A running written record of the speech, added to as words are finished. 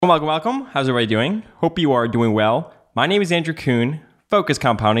Welcome. How's everybody doing? Hope you are doing well. My name is Andrew Kuhn, Focus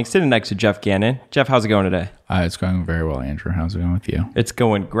Compounding, sitting next to Jeff Gannon. Jeff, how's it going today? It's going very well, Andrew. How's it going with you? It's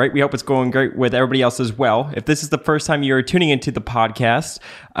going great. We hope it's going great with everybody else as well. If this is the first time you're tuning into the podcast,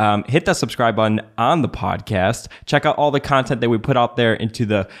 hit that subscribe button on the podcast. Check out all the content that we put out there into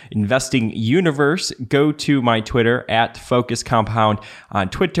the investing universe. Go to my Twitter at Focus Compound on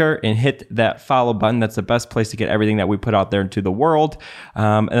Twitter and hit that follow button. That's the best place to get everything that we put out there into the world.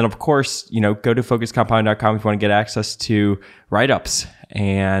 And then, of course, go to focuscompound.com if you want to get access to write-ups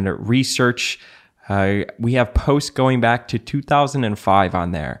and research. We have posts going back to 2005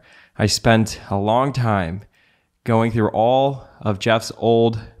 on there. I spent a long time going through all of Jeff's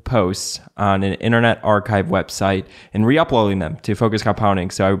old posts on an Internet Archive website and re-uploading them to Focus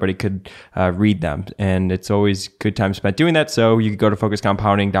Compounding so everybody could read them. And it's always a good time spent doing that. So you can go to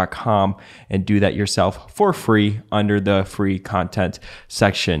focuscompounding.com and do that yourself for free under the free content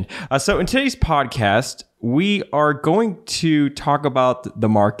section. So in today's podcast, we are going to talk about the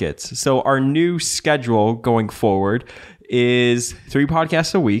markets. So our new schedule going forward is 3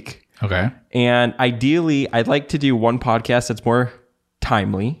 podcasts a week. Okay. And ideally, I'd like to do one podcast that's more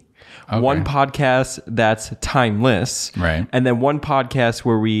timely, one podcast that's timeless, right, and then one podcast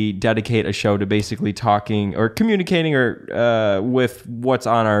where we dedicate a show to basically talking or communicating or with what's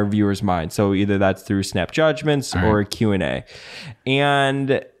on our viewers' mind. So either that's through Snap Judgments or a Q&A.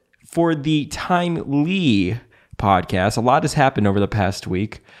 And for the timely podcast, a lot has happened over the past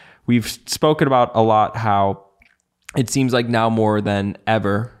week. We've spoken about a lot how it seems like now more than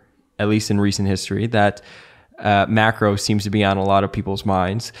ever, at least in recent history, that macro seems to be on a lot of people's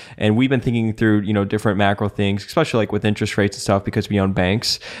minds. And we've been thinking through, different macro things, especially like with interest rates and stuff because we own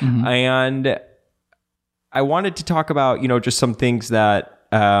banks. Mm-hmm. And I wanted to talk about, just some things that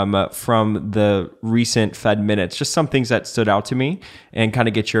from the recent Fed minutes, just some things that stood out to me and kind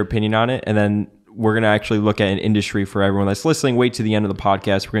of get your opinion on it. And then we're going to actually look at an industry for everyone that's listening. Wait to the end of the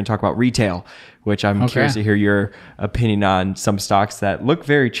podcast. We're going to talk about retail, which I'm curious to hear your opinion on some stocks that look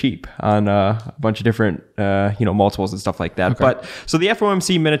very cheap on a bunch of different, multiples and stuff like that. Okay. But so the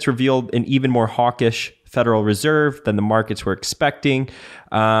FOMC minutes revealed an even more hawkish Federal Reserve than the markets were expecting.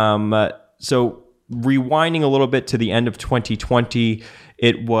 So rewinding a little bit to the end of 2020,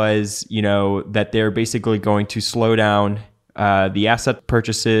 it was, that they're basically going to slow down the asset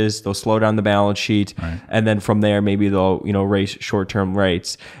purchases, they'll slow down the balance sheet, right, and then from there, maybe they'll, raise short-term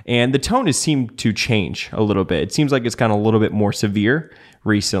rates. And the tone has seemed to change a little bit. It seems like it's gotten a little bit more severe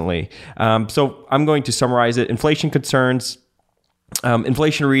recently. So I'm going to summarize it. Inflation concerns.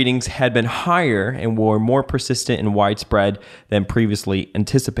 Inflation readings had been higher and were more persistent and widespread than previously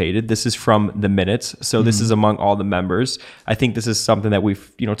anticipated. This is from the minutes. So this is among all the members. I think this is something that we've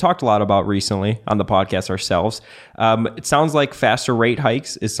talked a lot about recently on the podcast ourselves. It sounds like faster rate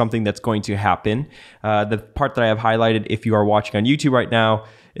hikes is something that's going to happen. The part that I have highlighted, if you are watching on YouTube right now,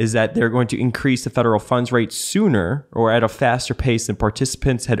 is that they're going to increase the federal funds rate sooner or at a faster pace than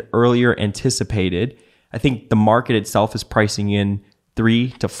participants had earlier anticipated. I think the market itself is pricing in 3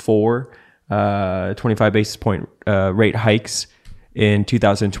 to 4 25 basis point rate hikes in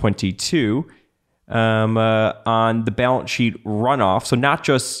 2022 on the balance sheet runoff. So not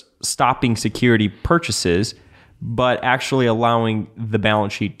just stopping security purchases, but actually allowing the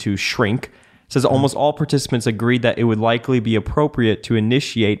balance sheet to shrink. It says almost all participants agreed that it would likely be appropriate to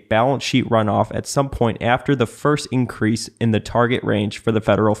initiate balance sheet runoff at some point after the first increase in the target range for the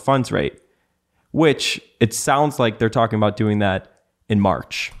federal funds rate, which it sounds like they're talking about doing that in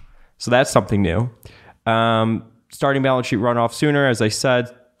March. So that's something new. Starting balance sheet runoff sooner, as I said.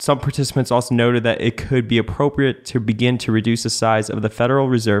 Some participants also noted that it could be appropriate to begin to reduce the size of the Federal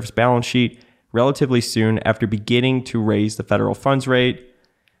Reserve's balance sheet relatively soon after beginning to raise the federal funds rate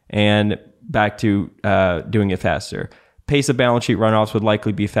and back to doing it faster. Pace of balance sheet runoffs would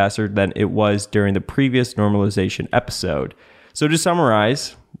likely be faster than it was during the previous normalization episode. So to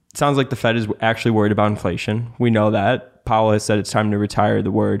summarize, it sounds like the Fed is actually worried about inflation. We know that. Powell has said it's time to retire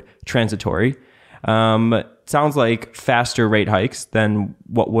the word transitory. Sounds like faster rate hikes than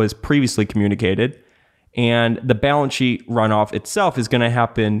what was previously communicated. And the balance sheet runoff itself is going to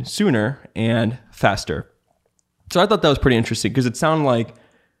happen sooner and faster. So I thought that was pretty interesting because it sounded like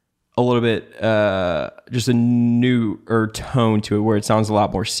a little bit just a newer tone to it where it sounds a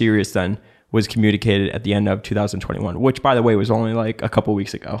lot more serious than was communicated at the end of 2021, which, by the way, was only like a couple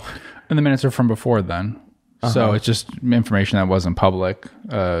weeks ago. And the minutes are from before then. So it's just information that wasn't public,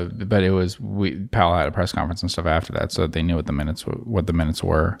 but it was Powell had a press conference and stuff after that, so they knew what the minutes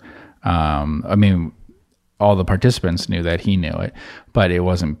were. I mean, all the participants knew that he knew it, but it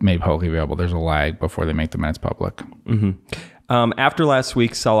wasn't made publicly available. There's a lag before they make the minutes public. Mm-hmm. After last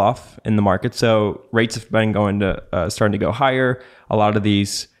week's sell-off in the market, so rates have been starting to go higher. A lot of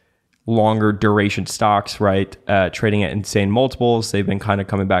these longer duration stocks, right, trading at insane multiples. They've been kind of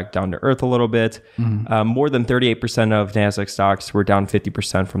coming back down to earth a little bit. More than 38% of NASDAQ stocks were down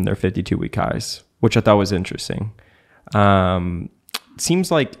 50% from their 52-week highs, which I thought was interesting.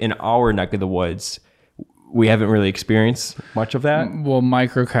 Seems like in our neck of the woods, we haven't really experienced much of that. Well,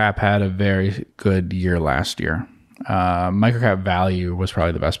 microcap had a very good year last year. Microcap value was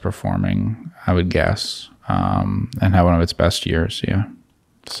probably the best performing, I would guess, and had one of its best years. Yeah.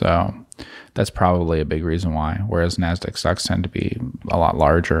 So that's probably a big reason why. Whereas NASDAQ stocks tend to be a lot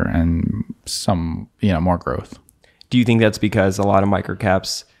larger and some, more growth. Do you think that's because a lot of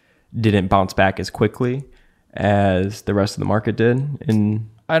microcaps didn't bounce back as quickly as the rest of the market did in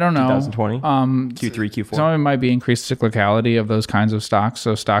I don't know. 2020? Q3, Q4? Some of it might be increased cyclicality of those kinds of stocks.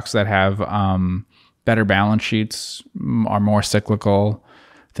 So stocks that have better balance sheets are more cyclical.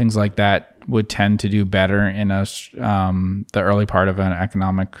 Things like that would tend to do better in the early part of an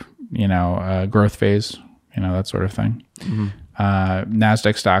economic, growth phase, that sort of thing.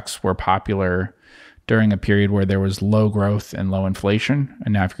 NASDAQ stocks were popular during a period where there was low growth and low inflation.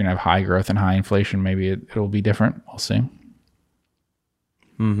 And now if you're going to have high growth and high inflation, maybe it'll be different. We'll see.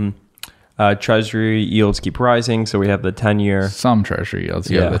 Treasury yields keep rising. So we have the 10-year. Some treasury yields.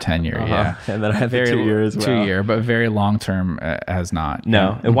 You have the 10-year, yeah. And then I have the 2-year as well. 2-year, but very long-term has not.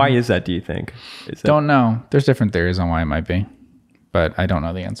 No. And why is that, do you think? Don't know. There's different theories on why it might be, but I don't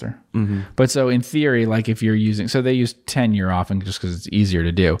know the answer. But so in theory, like if you're using, so they use 10-year often just because it's easier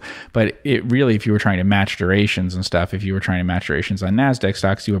to do. But it really, if you were trying to match durations and stuff, if you were trying to match durations on NASDAQ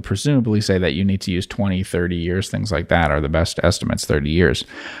stocks, you would presumably say that you need to use 20, 30 years, things like that are the best estimates, 30 years.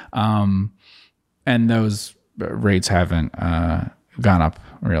 And those rates haven't gone up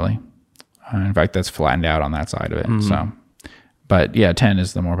really. In fact, that's flattened out on that side of it. So, but yeah, 10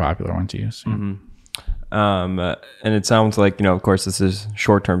 is the more popular one to use. And it sounds like, of course, this is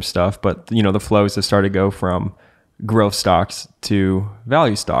short-term stuff, but, the flows have started to go from growth stocks to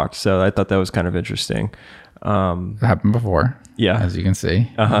value stocks. So I thought that was kind of interesting. It happened before. Yeah. As you can see.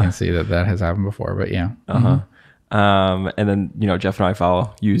 You can see that has happened before, but yeah. And then, Jeff and I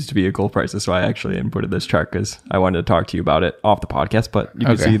follow used vehicle prices. So I actually inputted this chart because I wanted to talk to you about it off the podcast, but you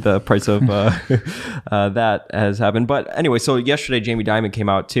can see the price of that has happened. But anyway, so yesterday, Jamie Dimon came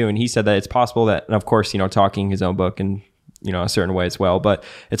out too, and he said that it's possible that, and of course, talking his own book and, a certain way as well, but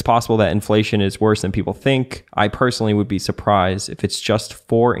it's possible that inflation is worse than people think. I personally would be surprised if it's just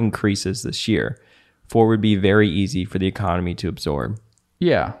 4 increases this year. 4 would be very easy for the economy to absorb.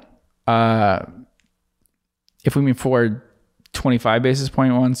 Yeah. If we mean 4 25 basis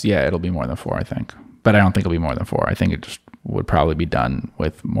point ones, yeah, it'll be more than 4, I think. But I don't think it'll be more than 4. I think it just would probably be done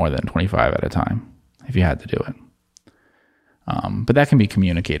with more than 25 at a time if you had to do it. But that can be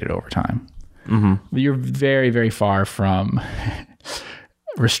communicated over time. You're very, very far from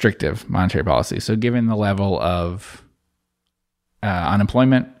restrictive monetary policy. So given the level of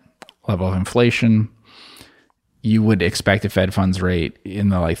unemployment, level of inflation, you would expect a Fed funds rate in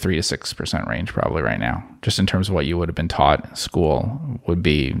the 3 to 6% range probably right now, just in terms of what you would have been taught in school would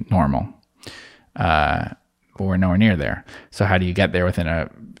be normal. But we're nowhere near there. So how do you get there within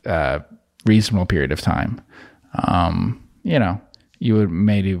a reasonable period of time? You would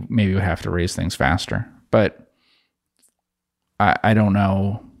maybe would have to raise things faster, but I don't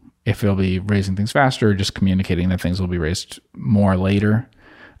know if it'll be raising things faster or just communicating that things will be raised more later.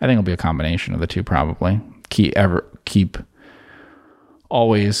 I think it'll be a combination of the two probably. Keep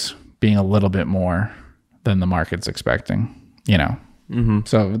always being a little bit more than the market's expecting,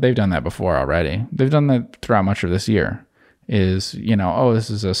 So they've done that before already. They've done that throughout much of this year is, this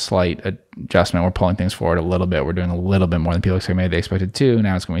is a slight adjustment. We're pulling things forward a little bit. We're doing a little bit more than people expected. Maybe they expected 2.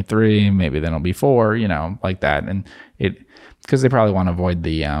 Now it's going to be 3. Maybe then it'll be 4, like that. And because they probably want to avoid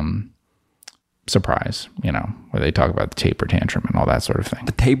the surprise, where they talk about the taper tantrum and all that sort of thing.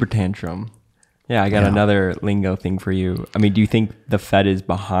 The taper tantrum. Yeah, I got another lingo thing for you. I mean, do you think the Fed is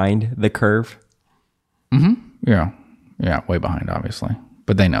behind the curve? Yeah, way behind, obviously.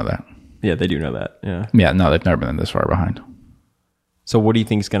 But they know that. Yeah, they do know that. Yeah. Yeah, no, they've never been this far behind. So what do you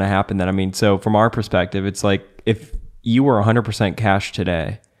think is going to happen then? I mean, so from our perspective, it's like if you were 100% cash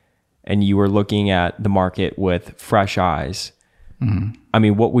today and you were looking at the market with fresh eyes, I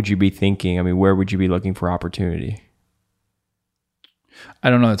mean, what would you be thinking? I mean, where would you be looking for opportunity? I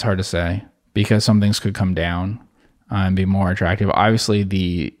don't know. That's hard to say. Because some things could come down and be more attractive. Obviously,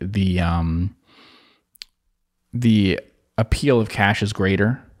 the appeal of cash is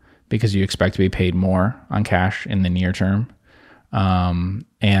greater because you expect to be paid more on cash in the near term.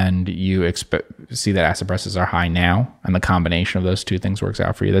 and you see that asset prices are high now, and the combination of those two things works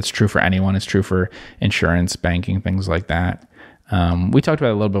out for you. That's true for anyone. It's true for insurance, banking, things like that. We talked about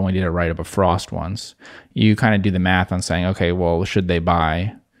it a little bit when we did a write-up of Frost once. You kind of do the math on saying, okay, well, should they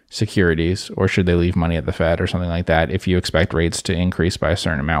buy securities or should they leave money at the Fed or something like that if you expect rates to increase by a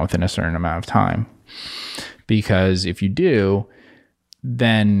certain amount within a certain amount of time? Because if you do,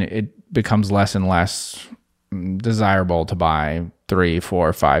 then it becomes less and less desirable to buy 3,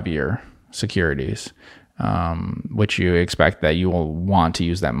 4, 5 year securities, which you expect that you will want to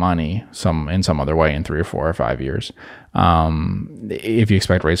use that money in some other way in 3 or 4 or 5 years, if you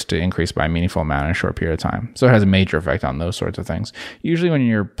expect rates to increase by a meaningful amount in a short period of time. So it has a major effect on those sorts of things. Usually when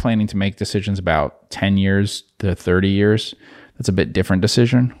you're planning to make decisions about 10 years to 30 years, that's a bit different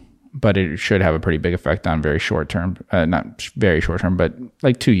decision, but it should have a pretty big effect on very short term, not very short term, but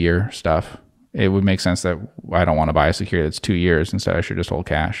like 2-year stuff. It would make sense that I don't want to buy a security that's 2 years. Instead, I should just hold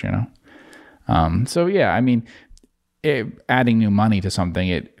cash, So yeah, I mean, adding new money to something,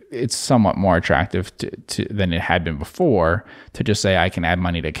 it's somewhat more attractive than it had been before to just say I can add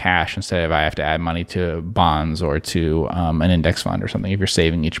money to cash instead of I have to add money to bonds or to an index fund or something. If you're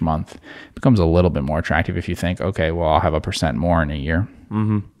saving each month, it becomes a little bit more attractive if you think, okay, well, I'll have 1% more in a year.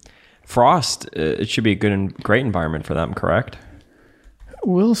 Mm-hmm. Frost, it should be a good and great environment for them, correct?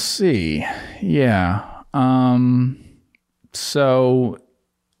 We'll see. Yeah. So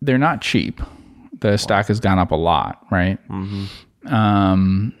they're not cheap. The stock has gone up a lot, right?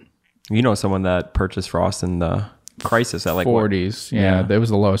 Mm-hmm. Someone that purchased Frost in the crisis at like 40s. Yeah, that was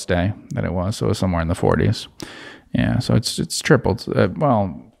the lowest day that it was. So it was somewhere in the 40s. Yeah, so it's tripled.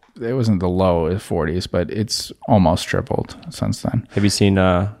 Well, it wasn't the low of 40s, but it's almost tripled since then. Have you seen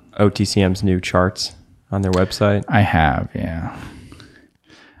OTCM's new charts on their website? I have, yeah.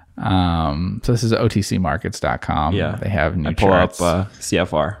 So this is otcmarkets.com. Yeah. They have new charts. Pull up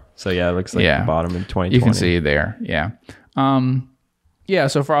CFR. So yeah, it looks like the bottom in 2020. You can see there. Yeah.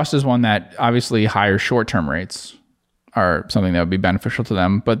 So Frost is one that obviously higher short-term rates are something that would be beneficial to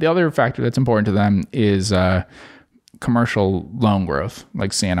them. But the other factor that's important to them is commercial loan growth,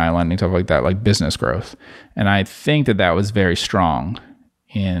 like C&I lending, stuff like that, like business growth. And I think that was very strong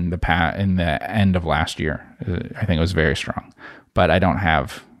in the end of last year. I think it was very strong. But I don't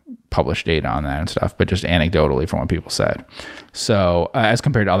have published data on that and stuff, but just anecdotally from what people said. So as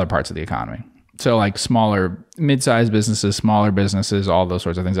compared to other parts of the economy. So like smaller, mid-sized businesses, smaller businesses, all those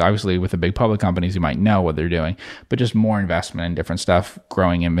sorts of things. Obviously with the big public companies, you might know what they're doing, but just more investment in different stuff,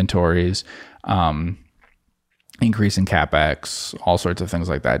 growing inventories, increase in CapEx, all sorts of things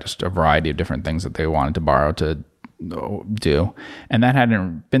like that. Just a variety of different things that they wanted to borrow to do. And that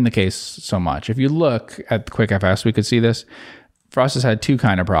hadn't been the case so much. If you look at QuickFS, we could see this. Frost has had two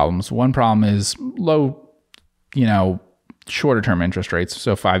kind of problems. One problem is low, shorter term interest rates,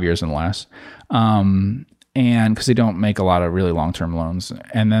 so 5 years and less, and because they don't make a lot of really long-term loans.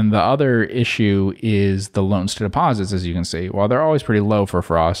 And then the other issue is the loans to deposits, as you can see. While they're always pretty low for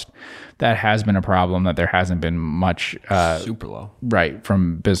Frost, that has been a problem that there hasn't been much super low, right,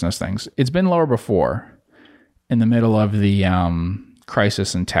 from business things. It's been lower before. In the middle of the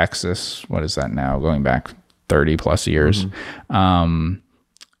crisis in Texas, what is that now? Going back 30 plus years. Mm-hmm.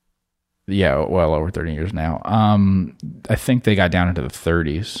 Well over 30 years now. I think they got down into the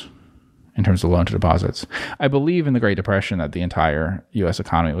 30s in terms of loan to deposits. I believe in the Great Depression that the entire U.S.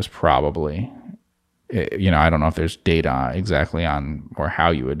 economy was probably, I don't know if there's data exactly on or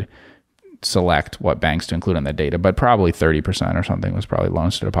how you would select what banks to include in that data, but probably 30% or something was probably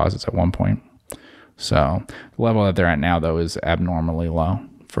loans to deposits at one point. So the level that they're at now, though, is abnormally low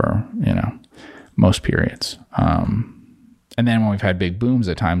for, most periods. And then when we've had big booms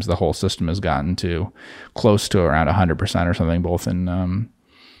at times, the whole system has gotten to close to around 100% or something, both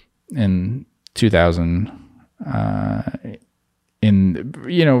in 2000,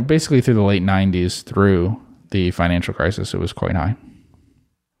 basically through the late 90s through the financial crisis, it was quite high.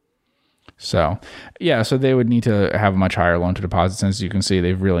 So they would need to have a much higher loan to deposit. Since you can see,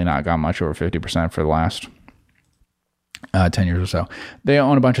 they've really not gone much over 50% for the last 10 years or so. They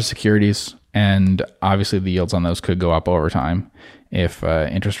own a bunch of securities, and obviously the yields on those could go up over time if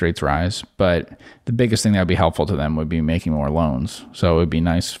interest rates rise. But the biggest thing that would be helpful to them would be making more loans. So it would be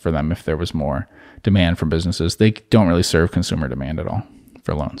nice for them if there was more demand from businesses. They don't really serve consumer demand at all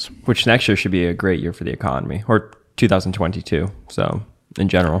for loans. Which next year should be a great year for the economy, or 2022. So in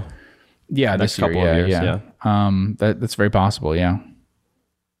general. Yeah, this year, couple of years, yeah. That's very possible, yeah.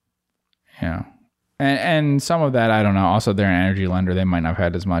 Yeah. And some of that, I don't know. Also, they're an energy lender. They might not have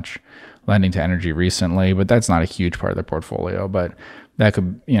had as much lending to energy recently, but that's not a huge part of their portfolio. But that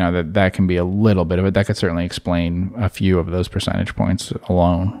could, that can be a little bit of it. That could certainly explain a few of those percentage points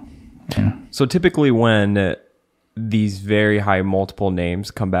alone. Yeah. So typically when these very high multiple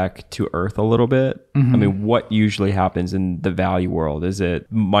names come back to earth a little bit, I mean, what usually happens in the value world? Is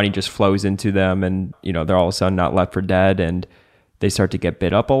it money just flows into them and, they're all of a sudden not left for dead and they start to get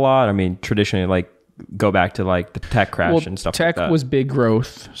bid up a lot? I mean, traditionally, like, go back to like the tech crash and stuff like that. Tech was big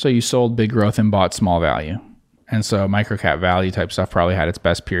growth. So you sold big growth and bought small value. And so microcap value type stuff probably had its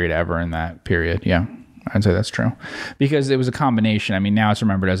best period ever in that period. Yeah, I'd say that's true. Because it was a combination. I mean, now it's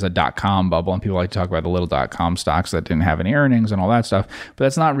remembered as a .com bubble, and people like to talk about the little .com stocks that didn't have any earnings and all that stuff. But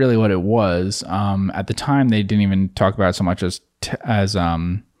that's not really what it was. At the time, they didn't even talk about it so much as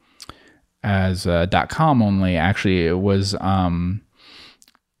 .com only. Actually, it was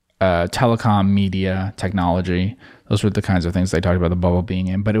telecom, media, technology. Those were the kinds of things they talked about the bubble being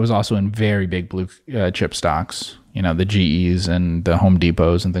in. But it was also in very big blue chip stocks, the GEs and the Home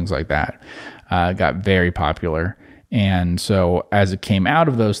Depots and things like that. Got very popular. And so as it came out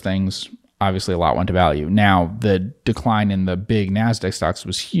of those things, obviously a lot went to value. Now, the decline in the big NASDAQ stocks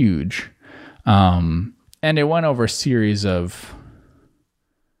was huge. And it went over a series of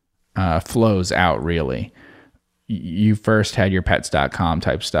flows out, really. You first had your pets.com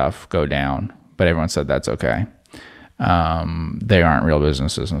type stuff go down, but everyone said that's okay. They aren't real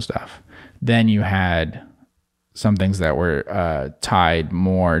businesses and stuff. Then you had some things that were tied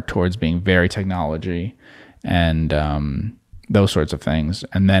more towards being very technology and those sorts of things.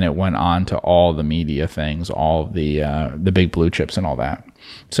 And then it went on to all the media things, all of the big blue chips and all that.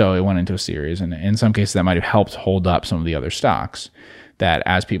 So it went into a series. And in some cases, that might have helped hold up some of the other stocks. That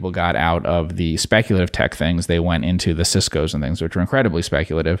as people got out of the speculative tech things, they went into the Ciscos and things, which were incredibly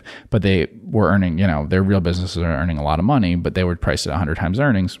speculative, but they were earning, their real businesses are earning a lot of money, but they were priced at 100 times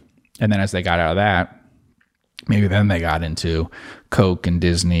earnings. And then as they got out of that, maybe then they got into Coke and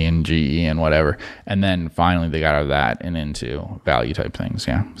Disney and GE and whatever. And then finally they got out of that and into value type things.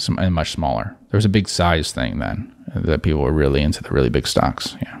 Yeah. And much smaller. There was a big size thing then that people were really into the really big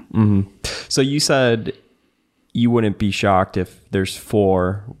stocks. Yeah. Mm-hmm. So you said you wouldn't be shocked if there's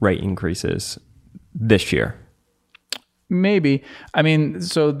 4 rate increases this year. Maybe. I mean,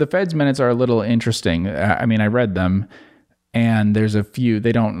 so the Fed's minutes are a little interesting. I mean, I read them and there's a few,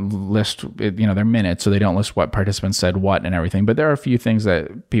 they don't list, their minutes, so they don't list what participants said what and everything. But there are a few things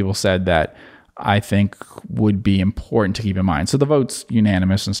that people said that I think would be important to keep in mind. So the vote's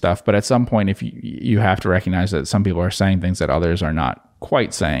unanimous and stuff, but at some point, if you have to recognize that some people are saying things that others are not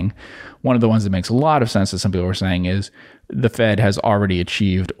quite saying. One of the ones that makes a lot of sense that some people are saying is the Fed has already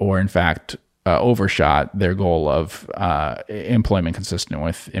achieved or in fact overshot their goal of employment consistent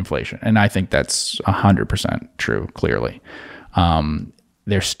with inflation. And I think that's 100% true, clearly.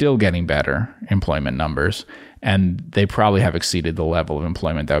 They're still getting better employment numbers, and they probably have exceeded the level of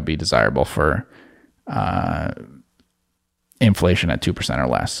employment that would be desirable for inflation at 2% or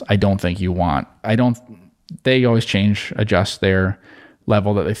less. They always adjust their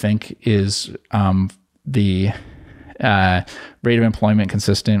level that they think is the rate of employment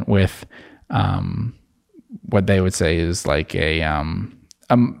consistent with what they would say is like a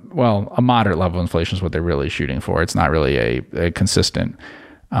moderate level of inflation is what they're really shooting for. It's not really a consistent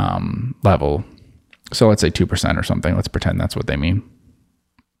level. So let's say 2% or something. Let's pretend that's what they mean.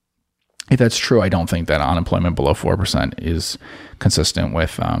 If that's true, I don't think that unemployment below 4% is consistent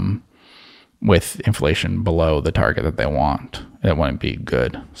with inflation below the target that they want. It wouldn't be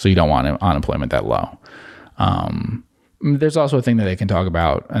good. So you don't want unemployment that low. There's also a thing that they can talk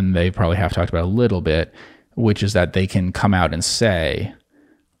about, and they probably have talked about a little bit, which is that they can come out and say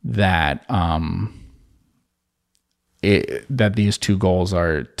that that these two goals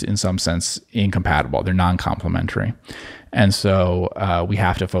are, in some sense, incompatible. They're non-complementary. And so we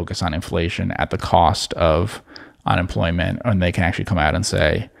have to focus on inflation at the cost of unemployment. And they can actually come out and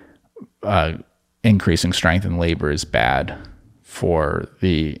say increasing strength in labor is bad for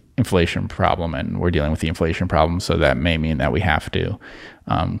the inflation problem, and we're dealing with the inflation problem, so that may mean that we have to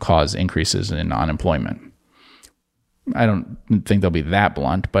cause increases in unemployment. I don't think they'll be that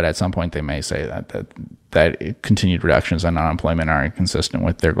blunt, but at some point they may say that continued reductions in unemployment are inconsistent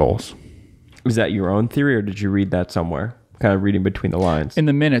with their goals. Is that your own theory, or did you read that somewhere? Kind of reading between the lines. In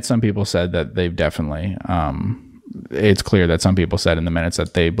the minutes, some people said that they've definitely, it's clear that some people said in the minutes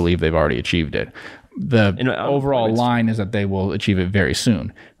that they believe they've already achieved it. The overall line is that they will achieve it very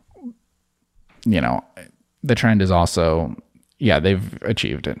soon. The trend is also, they've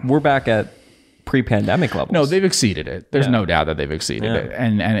achieved it. We're back at pre-pandemic levels. No, they've exceeded it. There's no doubt that they've exceeded it.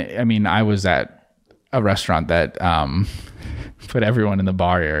 And I mean, I was at a restaurant that put everyone in the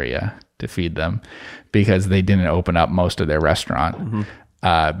bar area to feed them because they didn't open up most of their restaurant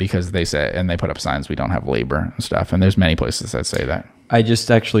because they said, and they put up signs, we don't have labor and stuff. And there's many places that say that. I just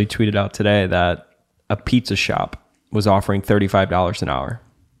actually tweeted out today that a pizza shop was offering $35 an hour.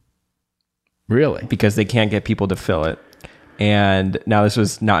 Really? Because they can't get people to fill it. And now this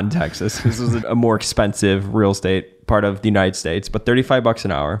was not in Texas. This was a more expensive real estate part of the United States, but $35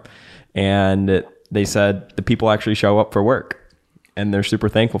 an hour. And they said the people actually show up for work and they're super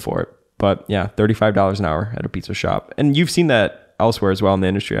thankful for it. But yeah, $35 an hour at a pizza shop. And you've seen that elsewhere as well in the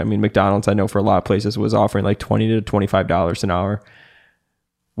industry. I mean, McDonald's, I know for a lot of places was offering like $20 to $25 an hour,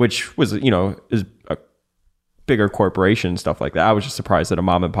 which was, you know, is a bigger corporation and stuff like that. I was just surprised that a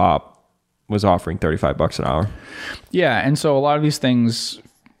mom and pop was offering $35 an hour. Yeah. And so a lot of these things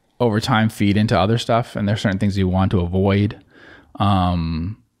over time feed into other stuff, and there's certain things you want to avoid.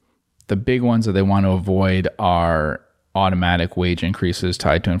 The big ones that they want to avoid are automatic wage increases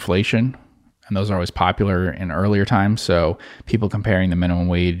tied to inflation. And those are always popular in earlier times. So people comparing the minimum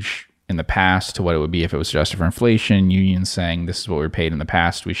wage in the past to what it would be if it was adjusted for inflation, unions saying this is what we were paid in the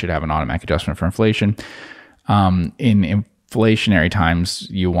past, we should have an automatic adjustment for inflation. In inflationary times,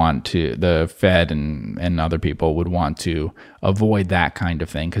 you want to, the Fed and other people would want to avoid that kind of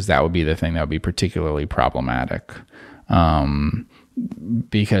thing, because that would be the thing that would be particularly problematic.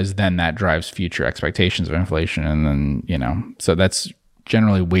 Because then that drives future expectations of inflation. And then, you know, so that's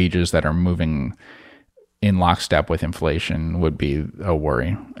generally wages that are moving in lockstep with inflation would be a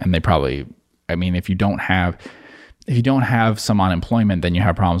worry. And they probably, I mean, if you don't have some unemployment, then you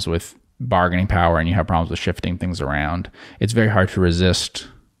have problems with bargaining power and you have problems with shifting things around. It's very hard to resist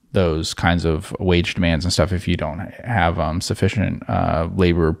those kinds of wage demands and stuff if you don't have sufficient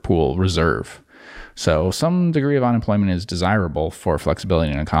labor pool reserve. So some degree of unemployment is desirable for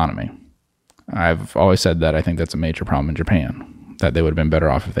flexibility in an economy. I've always said that I think that's a major problem in Japan, that they would have been better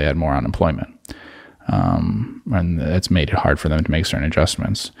off if they had more unemployment. And that's made it hard for them to make certain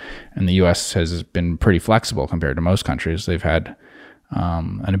adjustments. And the U.S. has been pretty flexible compared to most countries. They've had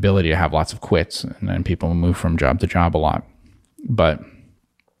an ability to have lots of quits, and then people move from job to job a lot. But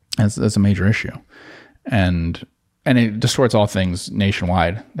that's a major issue. And it distorts all things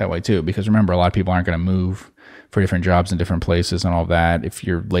nationwide that way too, because remember, a lot of people aren't going to move for different jobs in different places and all that. If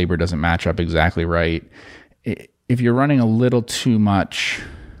your labor doesn't match up exactly right, if you're running a little too much,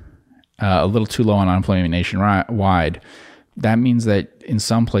 a little too low on unemployment nationwide, that means that in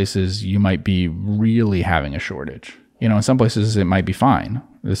some places you might be really having a shortage. You know, in some places it might be fine.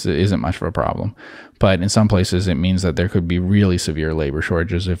 This isn't much of a problem. But in some places it means that there could be really severe labor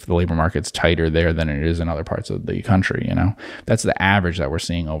shortages if the labor market's tighter there than it is in other parts of the country, you know. That's the average that we're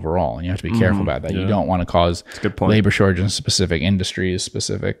seeing overall. And you have to be careful about that. Yeah. You don't want to cause labor shortages in specific industries,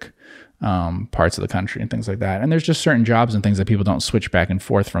 specific parts of the country and things like that. And there's just certain jobs and things that people don't switch back and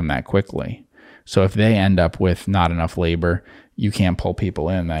forth from that quickly. So if they end up with not enough labor, you can't pull people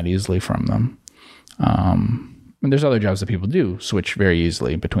in that easily from them. And there's other jobs that people do switch very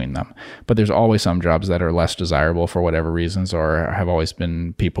easily between them. But there's always some jobs that are less desirable for whatever reasons, or have always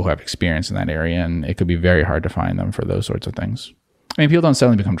been people who have experience in that area, and it could be very hard to find them for those sorts of things. I mean, people don't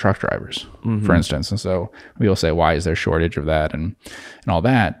suddenly become truck drivers, for instance. And so people say, why is there a shortage of that and all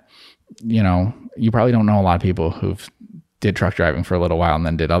that? You know, you probably don't know a lot of people who've did truck driving for a little while and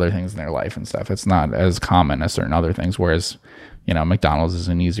then did other things in their life and stuff. It's not as common as certain other things, whereas, you know, McDonald's is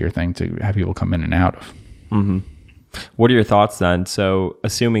an easier thing to have people come in and out of. Mm-hmm. What are your thoughts then? So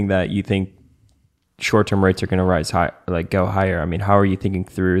assuming that you think short-term rates are going to rise high, like go higher, I mean, how are you thinking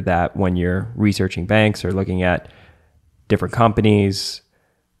through that when you're researching banks or looking at different companies,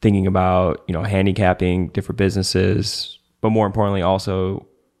 thinking about, you know, handicapping different businesses, but more importantly, also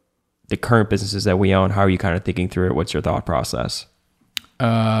the current businesses that we own? How are you kind of thinking through it? What's your thought process?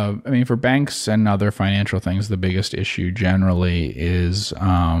 I mean, for banks and other financial things, the biggest issue generally is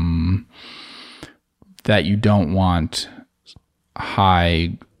that you don't want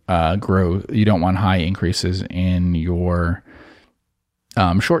high growth. You don't want high increases in your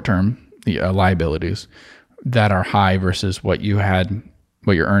short-term liabilities that are high versus what you're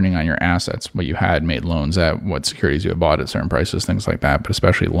earning on your assets, what you had made loans at, what securities you had bought at certain prices, things like that, but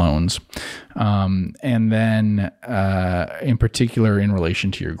especially loans. And then in particular in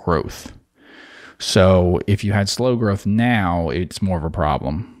relation to your growth. So if you had slow growth now, it's more of a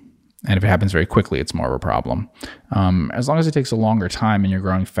problem. And if it happens very quickly, it's more of a problem. As long as it takes a longer time and you're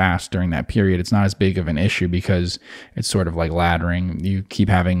growing fast during that period, it's not as big of an issue because it's sort of like laddering. You keep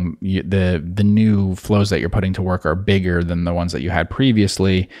having the new flows that you're putting to work are bigger than the ones that you had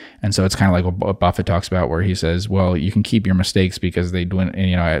previously. And so it's kind of like what Buffett talks about, where he says, well, you can keep your mistakes because they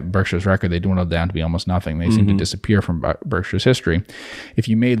dwindle, at Berkshire's record, they dwindled down to be almost nothing. They seem to disappear from Berkshire's history. If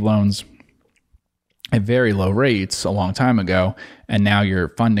you made loans at very low rates a long time ago, and now your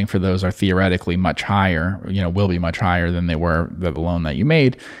funding for those are theoretically much higher, will be much higher than they were the loan that you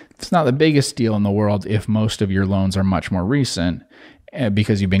made. It's not the biggest deal in the world if most of your loans are much more recent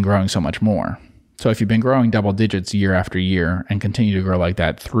because you've been growing so much more. So if you've been growing double digits year after year and continue to grow like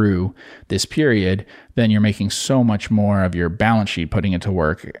that through this period, then you're making so much more of your balance sheet, putting it to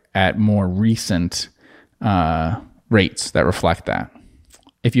work at more recent rates that reflect that.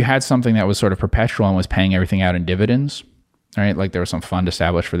 If you had something that was sort of perpetual and was paying everything out in dividends, right? Like there was some fund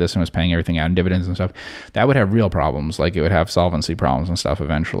established for this and was paying everything out in dividends and stuff, that would have real problems. Like it would have solvency problems and stuff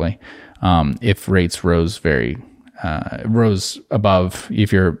eventually. If rates rose above,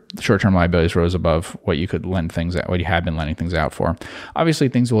 if your short-term liabilities rose above what you could lend things at, what you had been lending things out for. Obviously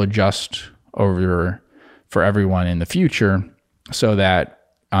things will adjust over for everyone in the future so that,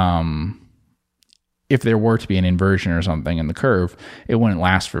 if there were to be an inversion or something in the curve, it wouldn't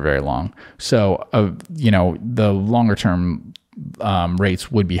last for very long. So, the longer term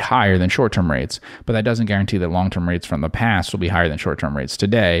rates would be higher than short-term rates, but that doesn't guarantee that long-term rates from the past will be higher than short-term rates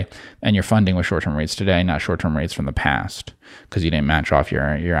today. And you're funding with short-term rates today, not short-term rates from the past, because you didn't match off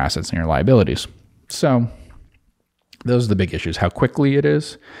your assets and your liabilities. So those are the big issues: how quickly it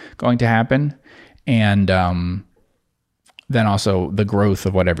is going to happen, and then also the growth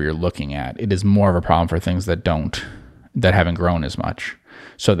of whatever you're looking at. It is more of a problem for things that haven't grown as much.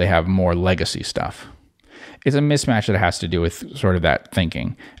 So they have more legacy stuff. It's a mismatch that has to do with sort of that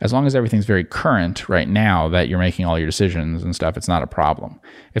thinking. As long as everything's very current right now, that you're making all your decisions and stuff, it's not a problem.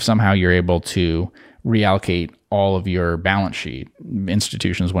 If somehow you're able to reallocate all of your balance sheet,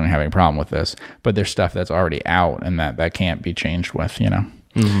 institutions wouldn't have any problem with this, but there's stuff that's already out and that can't be changed with,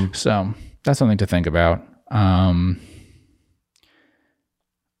 So that's something to think about.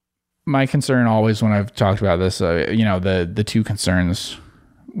 My concern always when I've talked about this, the two concerns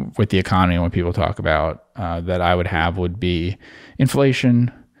with the economy when people talk about that I would have would be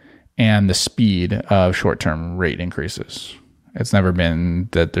inflation and the speed of short-term rate increases. It's never been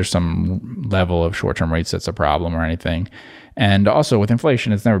that there's some level of short-term rates that's a problem or anything. And also with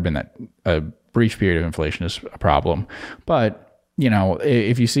inflation, it's never been that a brief period of inflation is a problem. But,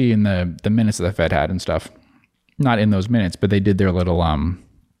 if you see in the minutes that the Fed had and stuff, not in those minutes, but they did their little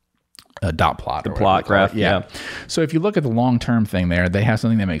a dot plot. The plot graph, yeah. So if you look at the long-term thing there, they have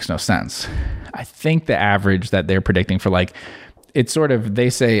something that makes no sense. I think the average that they're predicting for it's sort of,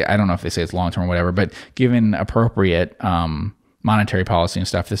 they say, I don't know if they say it's long-term or whatever, but given appropriate monetary policy and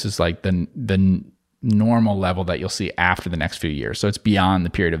stuff, this is like the normal level that you'll see after the next few years. So it's beyond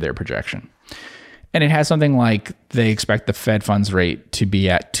the period of their projection. And it has something like they expect the Fed funds rate to be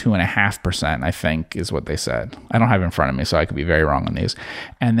at 2.5%, I think is what they said. I don't have it in front of me, so I could be very wrong on these.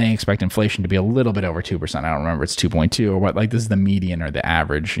 And they expect inflation to be a little bit over 2%. I don't remember, it's 2.2 or what, this is the median or the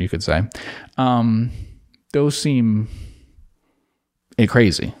average, you could say. Those seem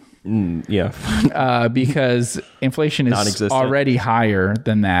crazy. Because inflation is already higher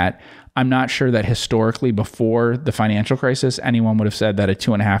than that. I'm not sure that historically before the financial crisis, anyone would have said that a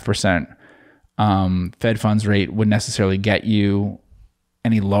 2.5% Fed funds rate would necessarily get you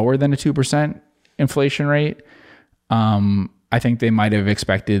any lower than a 2% inflation rate. I think they might have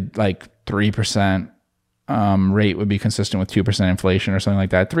expected 3% rate would be consistent with 2% inflation or something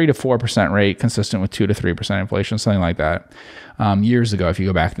like that. 3 to 4% rate consistent with 2 to 3% inflation, something like that. Years ago, if you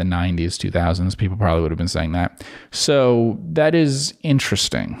go back to the 90s, 2000s, people probably would have been saying that. So that is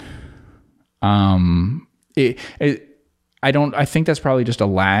interesting. I think that's probably just a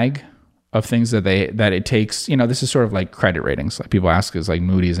lag of things that it takes. This is sort of like credit ratings. Like people ask, is like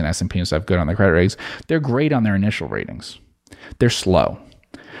Moody's and S&P and stuff good on their credit ratings? They're great on their initial ratings. They're slow.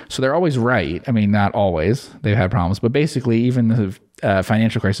 So they're always right. I mean, not always. They've had problems, but basically even the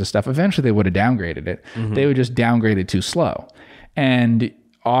financial crisis stuff, eventually they would have downgraded it. Mm-hmm. They would just downgrade it too slow. And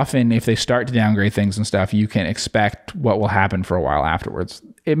often if they start to downgrade things and stuff, you can expect what will happen for a while afterwards.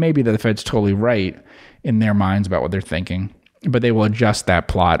 It may be that the Fed's totally right in their minds about what they're thinking, but they will adjust that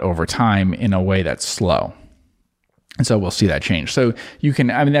plot over time in a way that's slow. And so we'll see that change. So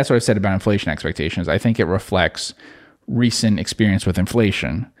that's what I said about inflation expectations. I think it reflects recent experience with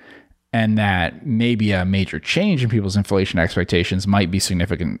inflation, and that maybe a major change in people's inflation expectations might be a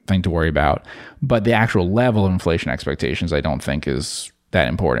significant thing to worry about. But the actual level of inflation expectations, I don't think is that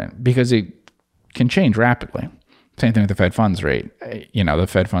important because it can change rapidly. Same thing with the Fed funds rate. The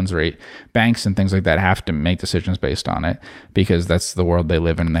Fed funds rate, banks and things like that have to make decisions based on it because that's the world they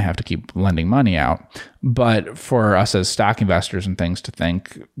live in and they have to keep lending money out. But for us as stock investors and things to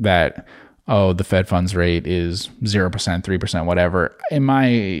think that, oh, the Fed funds rate is 0%, 3%, whatever. In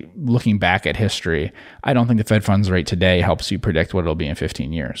my looking back at history, I don't think the Fed funds rate today helps you predict what it'll be in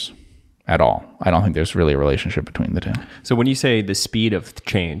 15 years. At all. I don't think there's really a relationship between the two. So when you say the speed of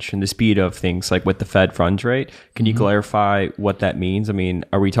change and the speed of things like with the Fed funds rate, can you clarify what that means? I mean,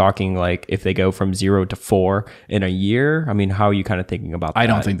 are we talking like if they go from 0 to 4 in a year? I mean, how are you kind of thinking about that? I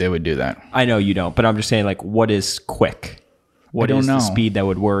don't think they would do that. I know you don't, but I'm just saying like what is quick? What is the speed that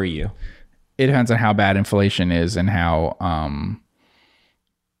would worry you? It depends on how bad inflation is and how, I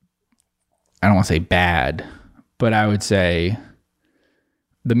don't want to say bad, but I would say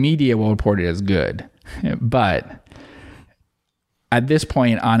the media will report it as good. But at this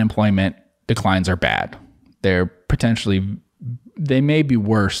point, unemployment declines are bad. They may be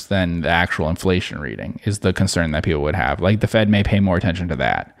worse than the actual inflation reading is the concern that people would have. Like the Fed may pay more attention to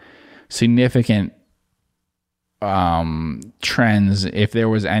that. Significant trends, if there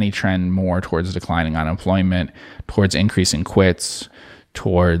was any trend more towards declining unemployment, towards increasing quits,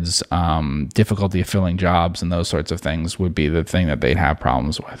 towards difficulty of filling jobs and those sorts of things would be the thing that they'd have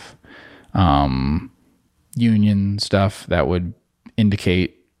problems with. Union stuff that would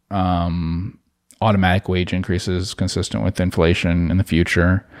indicate automatic wage increases consistent with inflation in the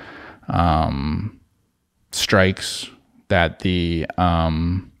future. Strikes that the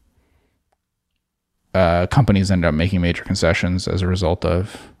companies end up making major concessions as a result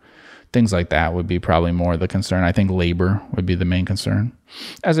of. Things like that would be probably more the concern. I think labor would be the main concern.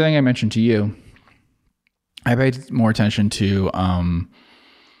 As I think I mentioned to you, I paid more attention to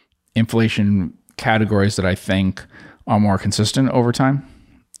inflation categories that I think are more consistent over time,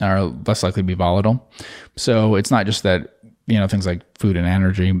 are less likely to be volatile. So it's not just that, things like food and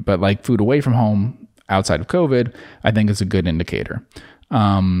energy, but like food away from home outside of COVID, I think is a good indicator.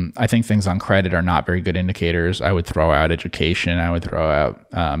 I think things on credit are not very good indicators. I would throw out education. I would throw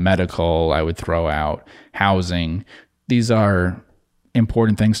out medical. I would throw out housing. These are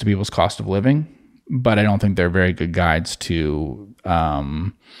important things to people's cost of living, but I don't think they're very good guides to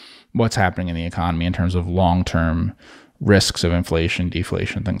what's happening in the economy in terms of long-term risks of inflation,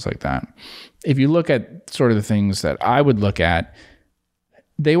 deflation, things like that. If you look at sort of the things that I would look at,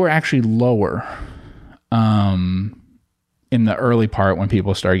 they were actually lower in the early part when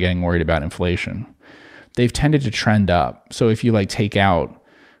people started getting worried about inflation. They've tended to trend up. So if you take out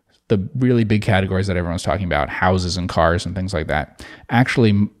the really big categories that everyone's talking about, houses and cars and things like that,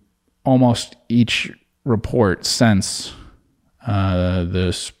 actually almost each report since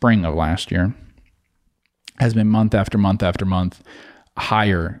the spring of last year has been month after month after month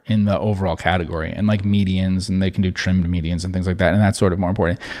higher in the overall category, and like medians, and they can do trimmed medians and things like that, and that's sort of more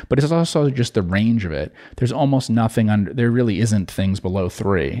important. But it's also just the range of it. There's almost nothing there really isn't things below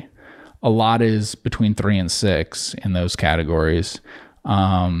 3. A lot is between 3 and 6 in those categories.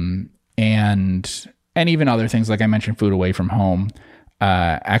 And even other things, like I mentioned, food away from home,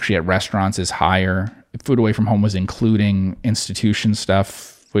 actually at restaurants is higher. Food away from home was including institution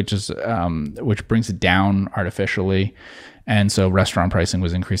stuff, which brings it down artificially. And so restaurant pricing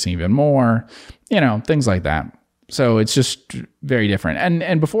was increasing even more, things like that. So it's just very different.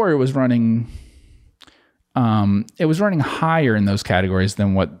 And before it was running higher in those categories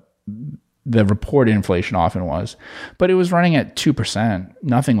than what the reported inflation often was. But it was running at 2%.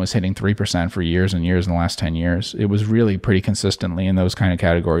 Nothing was hitting 3% for years and years in the last 10 years. It was really pretty consistently in those kind of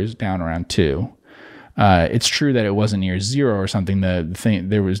categories, down around 2. It's true that it wasn't near 0 or something. The thing,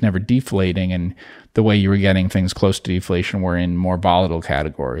 there was never deflating, and the way you were getting things close to deflation were in more volatile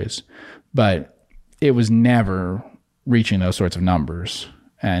categories. But it was never reaching those sorts of numbers,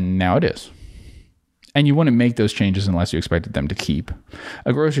 and now it is. And you wouldn't make those changes unless you expected them to keep.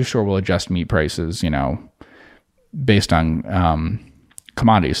 A grocery store will adjust meat prices, based on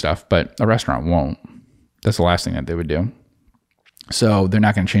commodity stuff, but a restaurant won't. That's the last thing that they would do. So they're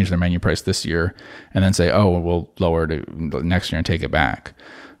not going to change their menu price this year and then say, oh, we'll lower it next year and take it back.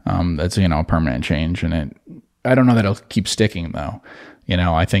 That's, a permanent change. And I don't know that it'll keep sticking, though.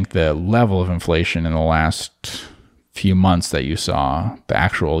 I think the level of inflation in the last few months that you saw, the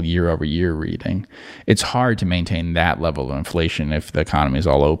actual year over year reading, it's hard to maintain that level of inflation if the economy is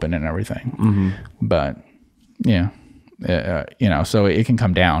all open and everything. Mm-hmm. But yeah, so it can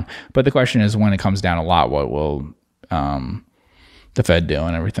come down. But the question is, when it comes down a lot, what will the Fed do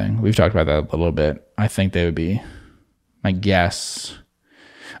and everything? We've talked about that a little bit. I think they would be, my guess,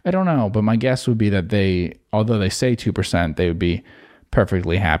 I don't know, but my guess would be that although they say 2%, they would be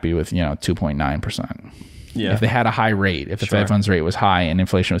perfectly happy with 2.9%. Yeah. If they had a high rate, if the Fed funds rate was high and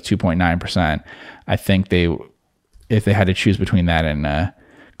inflation was 2.9%, I think if they had to choose between that and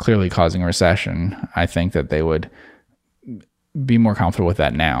clearly causing a recession, I think that they would be more comfortable with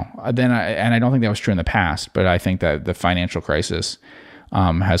that now. And I don't think that was true in the past, but I think that the financial crisis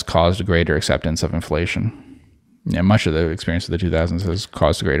has caused a greater acceptance of inflation. Much of the experience of the 2000s has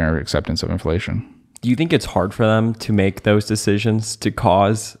caused a greater acceptance of inflation. Do you think it's hard for them to make those decisions to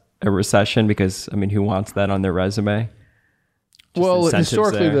cause a recession? Because, I mean, who wants that on their resume? Well,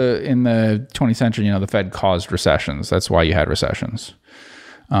 historically, in the 20th century, the Fed caused recessions. That's why you had recessions.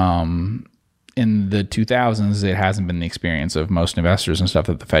 In the 2000s, it hasn't been the experience of most investors and stuff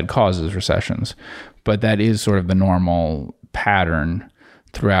that the Fed causes recessions. But that is sort of the normal pattern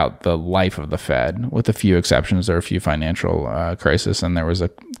throughout the life of the Fed, with a few exceptions. There are a few financial crises, and there was a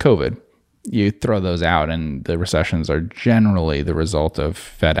COVID. You throw those out, and the recessions are generally the result of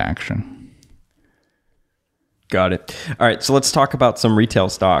Fed action. Got it. All right, so let's talk about some retail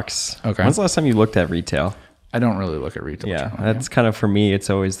stocks. Okay. When's the last time you looked at retail? I don't really look at retail. Yeah, that's kind of, for me, it's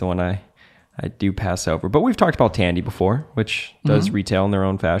always the one I do pass over. But we've talked about Tandy before, which does retail in their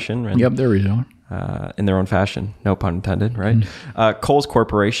own fashion. And, yep, they're retailer. In their own fashion. No pun intended, right? Kohl's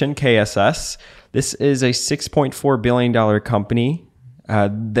Corporation, KSS. This is a $6.4 billion company.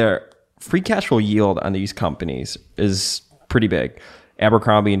 Their free cash flow yield on these companies is pretty big.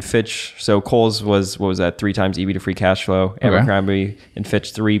 Abercrombie and Fitch. So Kohl's was, what was that, 3 times EV to free cash flow. Abercrombie and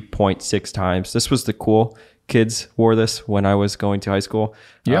Fitch 3.6 times. This was the cool kids wore this when I was going to high school.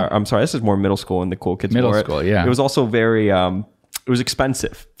 Yeah. I'm sorry, this is more middle school and the cool kids wore it. Middle school, yeah. It was also very, it was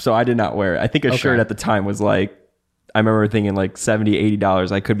expensive. So I did not wear it. I think a shirt at the time was like, I remember thinking like $70,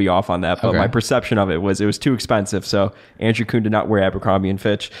 $80. I could be off on that, but my perception of it was too expensive. So Andrew Kuhn did not wear Abercrombie and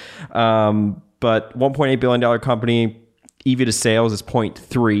Fitch. But $1.8 billion company, EV to sales is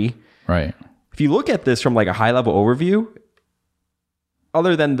 0.3. Right. If you look at this from like a high level overview,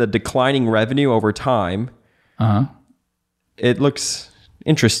 other than the declining revenue over time, it looks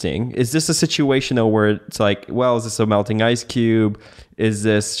interesting. Is this a situation though where it's like, well, is this a melting ice cube? Is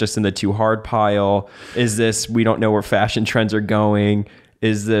this just in the too hard pile? Is this, we don't know where fashion trends are going?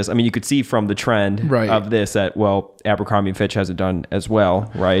 Is this, I mean, you could see from the trend of this that, well, Abercrombie & Fitch hasn't done as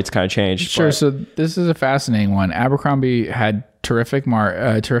well, right? It's kind of changed. Sure. But. So this is a fascinating one. Abercrombie had terrific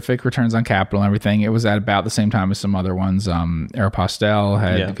returns on capital and everything. It was at about the same time as some other ones. Aeropostale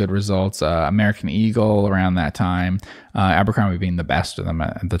had good results. American Eagle around that time. Abercrombie being the best of them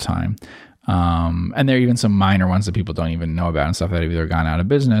at the time. And there are even some minor ones that people don't even know about and stuff that have either gone out of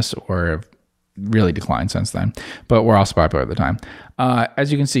business or have really declined since then, but were also popular at the time.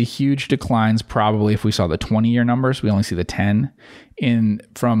 As you can see, huge declines probably if we saw the 20-year numbers. We only see the 10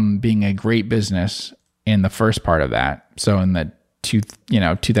 from being a great business in the first part of that. So in the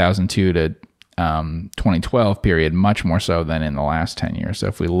 2002 to 2012 period, much more so than in the last 10 years. So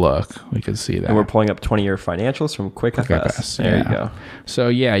if we look, we could see that. And we're pulling up 20-year financials from QuickFS. There you go. So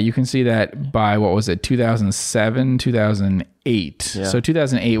yeah, you can see that by, 2007, 2008. Yeah. So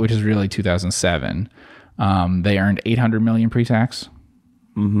 2008, which is really 2007, they earned $800 million pre-tax.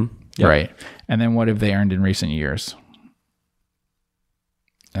 Mm-hmm. Yep. Right. And then what have they earned in recent years?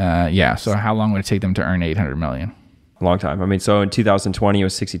 So how long would it take them to earn $800 million? A long time. I mean, so in 2020 it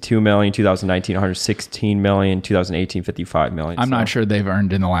was 62 million, 2019 116 million, 2018 55 million. I'm not sure they've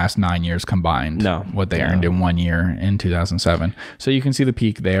earned in the last 9 years combined what they earned in 1 year in 2007. So you can see the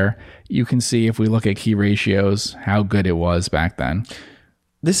peak there. You can see, if we look at key ratios, how good it was back then.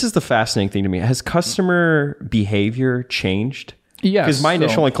 This is the fascinating thing to me. Has customer behavior changed? Yes. Because my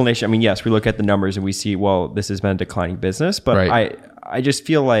initial inclination, I mean, yes, we look at the numbers and we see, well, this has been a declining business, but I just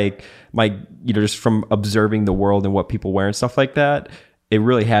feel like just from observing the world and what people wear and stuff like that, it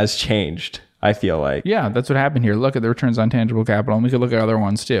really has changed, I feel like. Yeah, that's what happened here. Look at the returns on tangible capital, and we could look at other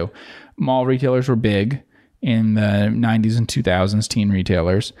ones too. Mall retailers were big in the 90s and 2000s, teen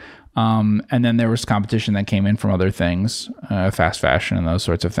retailers. And then there was competition that came in from other things, fast fashion and those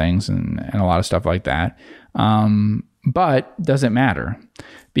sorts of things, and a lot of stuff like that. But does it matter?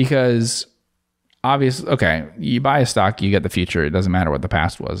 Because obviously, you buy a stock, you get the future. It doesn't matter what the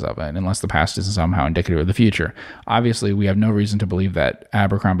past was of it, unless the past isn't somehow indicative of the future. Obviously, we have no reason to believe that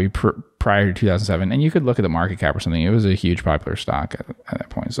Abercrombie prior to 2007, and you could look at the market cap or something, it was a huge popular stock at that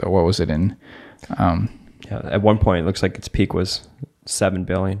point. So what was it in? At one point, it looks like its peak was $7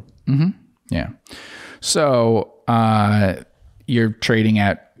 billion. Mm-hmm. Yeah. So you're trading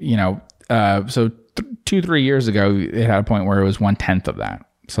at, 2-3 years ago, it had a point where it was 1/10 of that.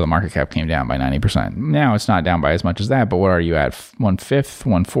 So the market cap came down by 90%. Now it's not down by as much as that, but what are you at? 1/5,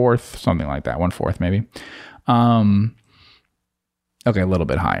 1/4, something like that. 1/4 maybe. Okay, a little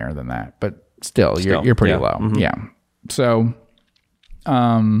bit higher than that, but still you're pretty low. Mm-hmm. Yeah. So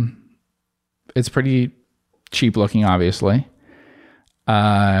it's pretty cheap looking, obviously.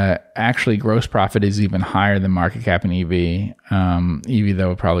 Actually, gross profit is even higher than market cap and EV. EV,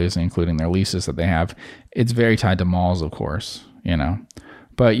 though, probably isn't including their leases that they have. It's very tied to malls, of course,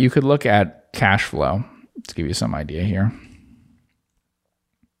 But you could look at cash flow to give you some idea here.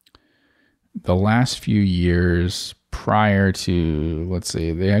 The last few years prior to, let's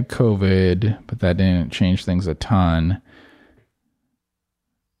see, they had COVID, but that didn't change things a ton.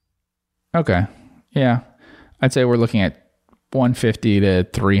 Okay. Yeah. I'd say we're looking at 150 to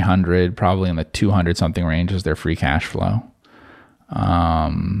 300, probably in the 200 something range is their free cash flow.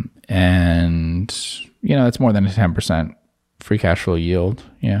 And, that's more than a 10% free cash flow yield.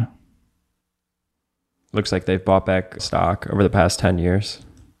 Yeah. Looks like they've bought back stock over the past 10 years.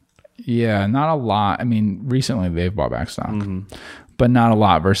 Yeah, not a lot. I mean, recently they've bought back stock, but not a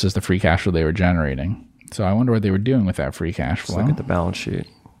lot versus the free cash flow they were generating. So I wonder what they were doing with that free cash flow. Let's look at the balance sheet.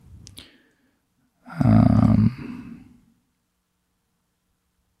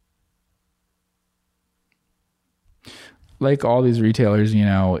 Like all these retailers,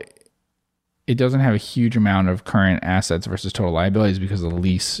 it doesn't have a huge amount of current assets versus total liabilities because of the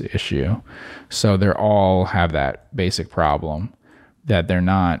lease issue. So they all have that basic problem that they're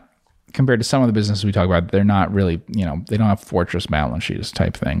not, compared to some of the businesses we talk about, they're not really, they don't have fortress balance sheets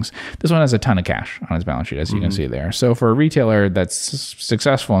type things. This one has a ton of cash on its balance sheet, as you can see there. So for a retailer that's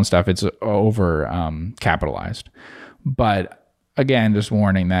successful and stuff, it's over capitalized. But again, just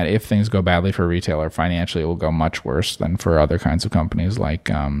warning that if things go badly for a retailer financially, it will go much worse than for other kinds of companies like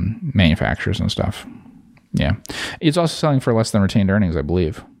manufacturers and stuff. Yeah. It's also selling for less than retained earnings, I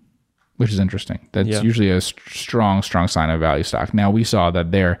believe, which is interesting. That's usually a strong sign of value stock. Now, we saw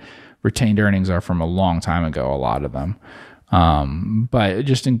that their retained earnings are from a long time ago, a lot of them. But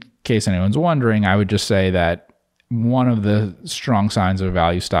just in case anyone's wondering, I would just say that one of the strong signs of a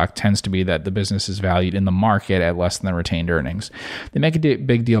value stock tends to be that the business is valued in the market at less than the retained earnings. They make a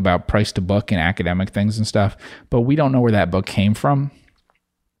big deal about price to book and academic things and stuff, but we don't know where that book came from.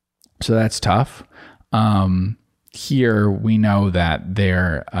 So that's tough. Here we know that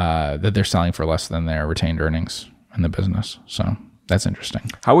they're selling for less than their retained earnings in the business. So that's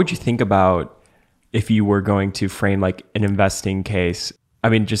interesting. How would you think about if you were going to frame like an investing case? I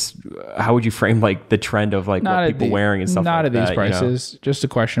mean, just how would you frame like the trend of like what people wearing and stuff like that? Not at these prices. Just a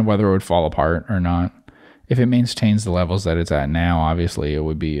question of whether it would fall apart or not. If it maintains the levels that it's at now, obviously it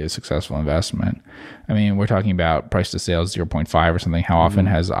would be a successful investment. I mean, we're talking about price to sales 0.5 or something. How often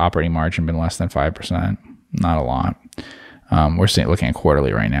has operating margin been less than 5%? Not a lot. We're looking at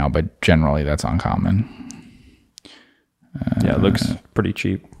quarterly right now, but generally that's uncommon. It looks pretty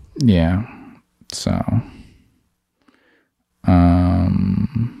cheap. Yeah. So,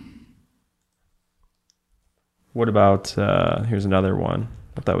 what about, here's another one.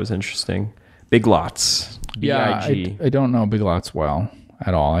 I thought that was interesting. Big Lots. BIG. Yeah, I don't know Big Lots well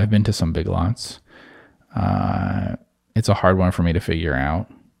at all. I've been to some Big Lots. It's a hard one for me to figure out.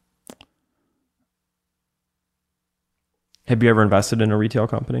 Have you ever invested in a retail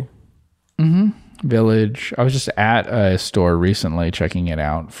company? Village. I was just at a store recently checking it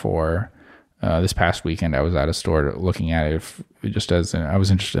out for this past weekend. I was at a store looking at it I was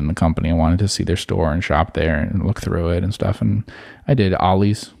interested in the company and wanted to see their store and shop there and look through it and stuff. And I did.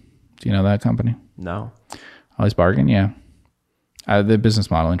 Ollie's. Do you know that company? No. Ollie's Bargain? Yeah. The business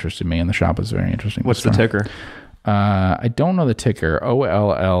model interested me and the shop was very interesting. What's the ticker? I don't know the ticker.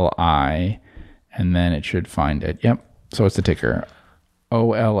 OLLI, and then it should find it. Yep. So it's the ticker.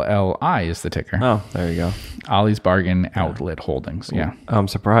 OLLI is the ticker. Oh, there you go. Ollie's Bargain Outlet Holdings. Yeah. I'm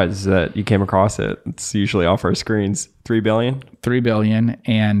surprised that you came across it. It's usually off our screens. $3 billion? $3 billion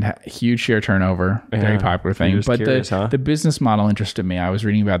and huge share turnover. Very popular thing. But curious, the business model interested me. I was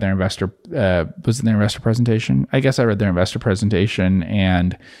reading about their investor, was it their investor presentation? I guess I read their investor presentation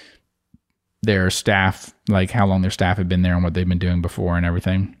and their staff, like how long their staff had been there and what they've been doing before and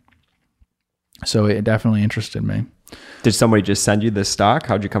everything. So it definitely interested me. Did somebody just send you this stock?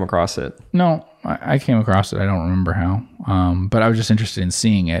 How'd you come across it? No, I came across it. I don't remember how, but I was just interested in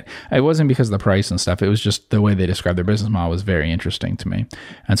seeing it. It wasn't because of the price and stuff. It was just the way they described their business model was very interesting to me.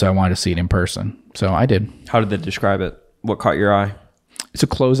 And so I wanted to see it in person. So I did. How did they describe it? What caught your eye? It's a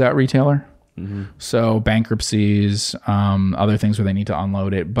closeout retailer. So bankruptcies, other things where they need to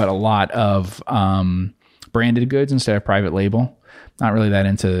unload it, but a lot of branded goods instead of private label. not really that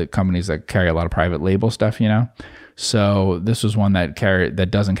into companies that carry a lot of private label stuff, So this was one that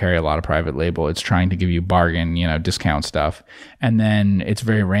doesn't carry a lot of private label. It's trying to give you bargain, discount stuff. And then it's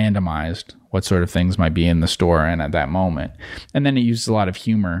very randomized what sort of things might be in the store and at that moment. And then it uses a lot of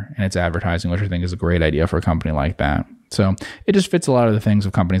humor in its advertising, which I think is a great idea for a company like that. So it just fits a lot of the things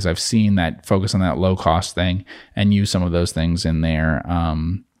of companies I've seen that focus on that low cost thing and use some of those things in their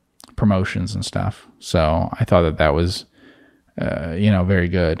promotions and stuff. So I thought that was, very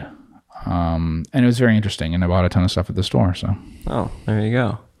good. And it was very interesting, and I bought a ton of stuff at the store. So, there you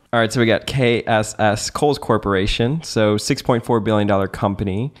go. All right, so we got KSS, Kohl's Corporation, so $6.4 billion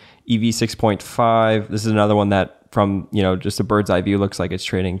company, EV 6.5. This is another one that, from just a bird's eye view, looks like it's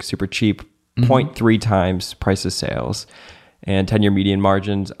trading super cheap, 0.3 times price of sales, and 10-year median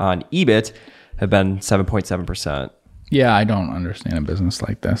margins on EBIT have been 7.7%. Yeah, I don't understand a business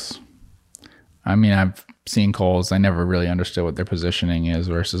like this. I mean, I've seen Kohl's. I never really understood what their positioning is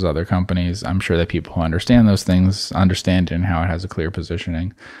versus other companies. I'm sure that people who understand those things understand it and how it has a clear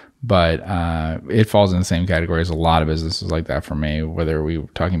positioning. But it falls in the same category as a lot of businesses like that for me. Whether we're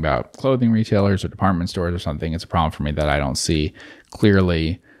talking about clothing retailers or department stores or something, it's a problem for me that I don't see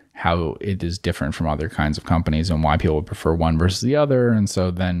clearly how it is different from other kinds of companies and why people would prefer one versus the other. And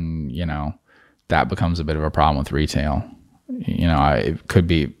so then, that becomes a bit of a problem with retail. It could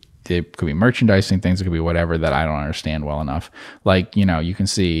be merchandising things. It could be whatever that I don't understand well enough. Like, you can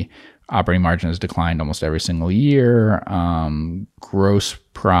see operating margin has declined almost every single year. Gross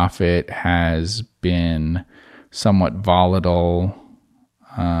profit has been somewhat volatile.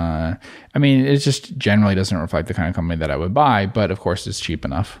 It just generally doesn't reflect the kind of company that I would buy, but of course it's cheap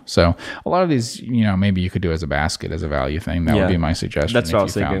enough. So a lot of these, maybe you could do as a basket, as a value thing. That would be my suggestion. That's what I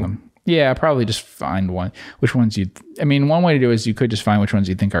was thinking. Yeah, probably just find one. One way to do it is you could just find which ones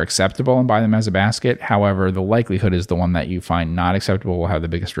you think are acceptable and buy them as a basket. However, the likelihood is the one that you find not acceptable will have the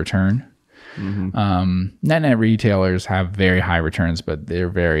biggest return. Net retailers have very high returns, but they're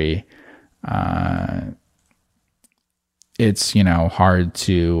very, it's, hard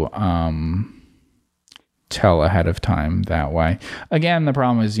to tell ahead of time that way. Again, the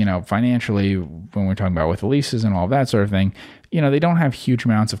problem is, financially, when we're talking about with the leases and all that sort of thing, they don't have huge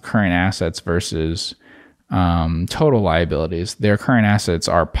amounts of current assets versus total liabilities. Their current assets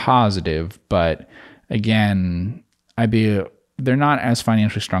are positive, but again, they're not as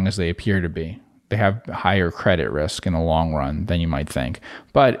financially strong as they appear to be. They have higher credit risk in the long run than you might think,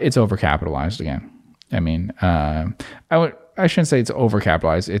 but it's overcapitalized again. I shouldn't say it's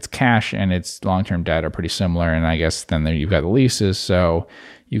overcapitalized. It's cash and its long-term debt are pretty similar, and I guess then you've got the leases, so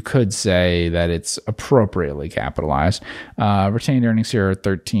you could say that it's appropriately capitalized. Retained earnings here are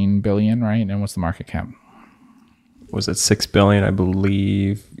 $13 billion, right? And what's the market cap? Was it $6 billion, I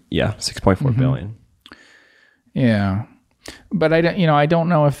believe? Yeah, $6.4 billion. Yeah. But I don't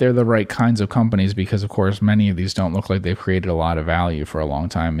know if they're the right kinds of companies because, of course, many of these don't look like they've created a lot of value for a long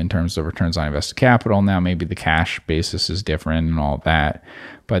time in terms of returns on invested capital. Now, maybe the cash basis is different and all that,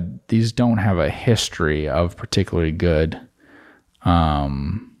 but these don't have a history of particularly good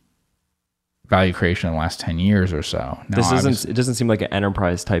value creation in the last 10 years or so. Now, it doesn't seem like an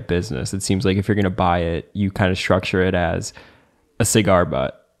enterprise type business. It seems like if you're going to buy it, you kind of structure it as a cigar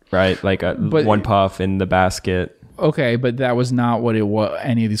butt, right? Like one puff in the basket. Okay, but that was not what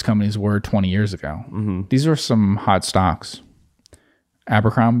any of these companies were 20 years ago. These are some hot stocks.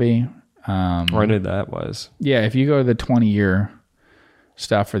 Abercrombie. I knew that was. Yeah, if you go to the 20-year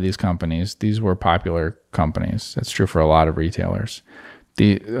stuff for these companies, these were popular companies. That's true for a lot of retailers.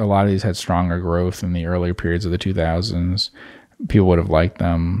 A lot of these had stronger growth in the earlier periods of the 2000s. People would have liked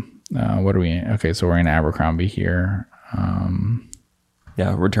them. Okay, so we're in Abercrombie here.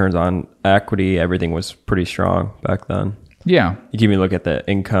 Yeah, returns on equity, everything was pretty strong back then. Yeah. You can even look at the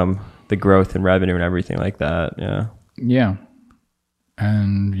income, the growth in revenue and everything like that. Yeah. Yeah.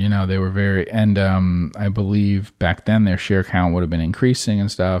 And, they were I believe back then their share count would have been increasing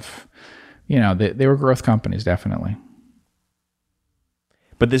and stuff. They were growth companies, definitely.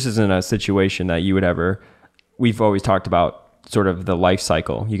 But this isn't a situation that you would we've always talked about sort of the life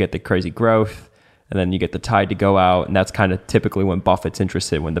cycle. You get the crazy growth, and then you get the tide to go out, and that's kind of typically when Buffett's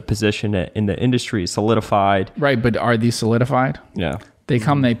interested, when the position in the industry is solidified. Right, but are these solidified? Yeah. They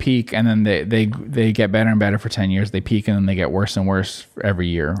come, they peak, and then they get better and better for 10 years. They peak, and then they get worse and worse every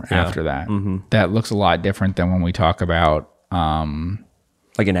year after that. That looks a lot different than when we talk about...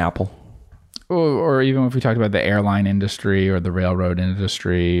 like an Apple. Or even if we talked about the airline industry or the railroad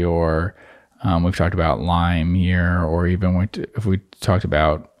industry, or we've talked about Lime here, or even if we talked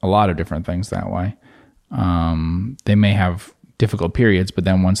about a lot of different things that way. They may have difficult periods, but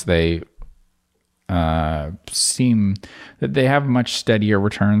then once they seem that they have much steadier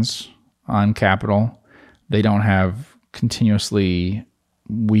returns on capital. They don't have continuously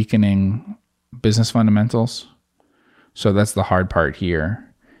weakening business fundamentals. So that's the hard part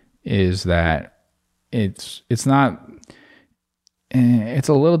here, is that it's not, it's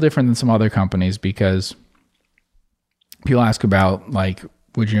a little different than some other companies, because people ask about, like,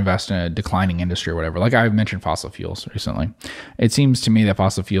 would you invest in a declining industry or whatever? Like I mentioned fossil fuels recently. It seems to me that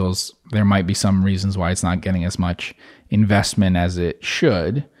fossil fuels, there might be some reasons why it's not getting as much investment as it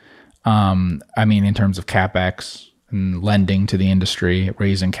should. I mean, in terms of CapEx and lending to the industry,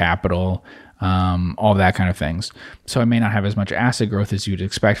 raising capital, all that kind of things. So it may not have as much asset growth as you'd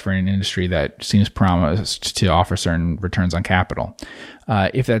expect for an industry that seems promised to offer certain returns on capital.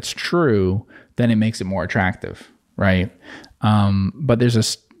 If that's true, then it makes it more attractive, right? But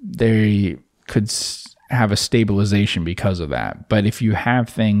they could have a stabilization because of that. But if you have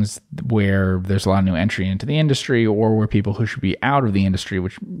things where there's a lot of new entry into the industry, or where people who should be out of the industry,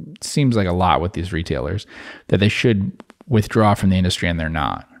 which seems like a lot with these retailers, that they should withdraw from the industry and they're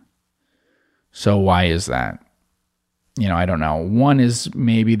not. So why is that? I don't know. One is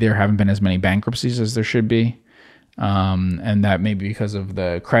maybe there haven't been as many bankruptcies as there should be. And that may be because of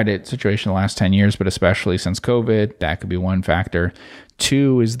the credit situation the last 10 years, but especially since COVID, that could be one factor.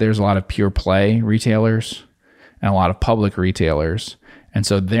 Two is there's a lot of pure play retailers and a lot of public retailers. And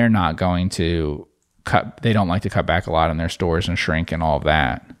so they're not going to they don't like to cut back a lot in their stores and shrink and all of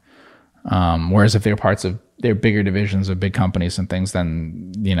that. Whereas if they're parts of their bigger divisions of big companies and things,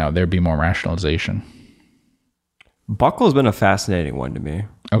 then, there'd be more rationalization. Buckle has been a fascinating one to me.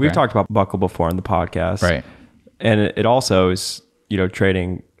 Okay. We've talked about Buckle before on the podcast. Right. And it also is,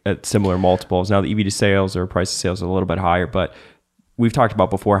 trading at similar multiples. Now the EV to sales or price to sales is a little bit higher, but we've talked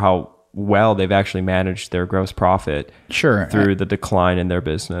about before how well they've actually managed their gross profit through the decline in their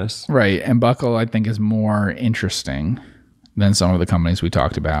business. Right. And Buckle, I think, is more interesting than some of the companies we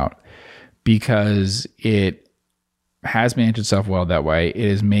talked about, because it has managed itself well that way. It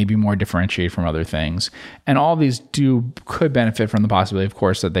is maybe more differentiated from other things. And all these could benefit from the possibility, of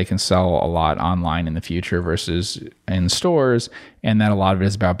course, that they can sell a lot online in the future versus in stores. And that a lot of it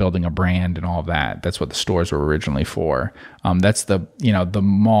is about building a brand and all of that. That's what the stores were originally for. That's the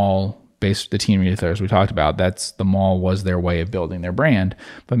mall based, the teen retailers we talked about, the mall was their way of building their brand,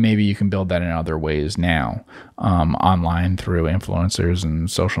 but maybe you can build that in other ways now, online through influencers and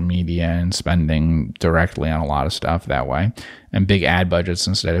social media and spending directly on a lot of stuff that way, and big ad budgets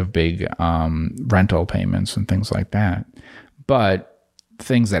instead of big rental payments and things like that. But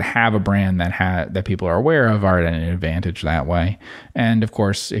things that have a brand that people are aware of are at an advantage that way. And of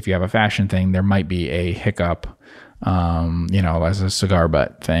course, if you have a fashion thing, there might be a hiccup, as a cigar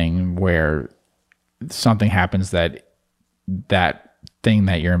butt thing, where something happens that thing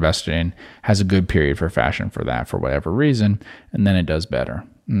that you're invested in has a good period for fashion for that, for whatever reason, and then it does better.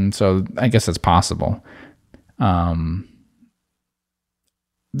 And so I guess that's possible.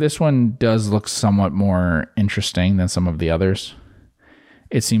 This one does look somewhat more interesting than some of the others.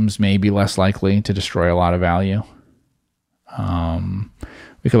 It seems maybe less likely to destroy a lot of value.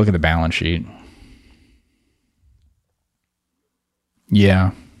 We could look at the balance sheet.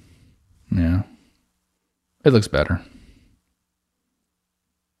 Yeah. It looks better.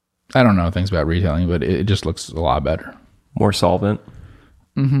 I don't know things about retailing, but it just looks a lot better. More solvent.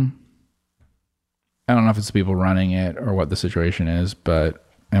 Mm-hmm. I don't know if it's the people running it or what the situation is,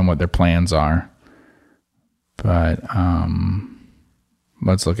 and what their plans are. But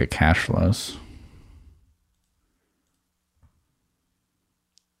let's look at cash flows.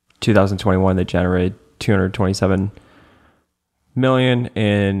 2021, they generated $227 million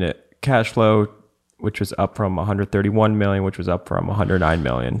in cash flow, which was up from $131 million, which was up from $109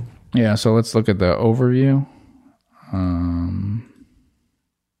 million. Yeah, so let's look at the overview.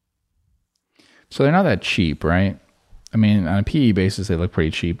 So they're not that cheap, right? I mean, on a PE basis, they look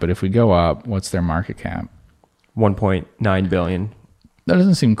pretty cheap, but if we go up, what's their market cap? $1.9 billion. That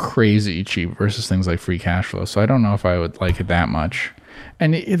doesn't seem crazy cheap versus things like free cash flow. So I don't know if I would like it that much.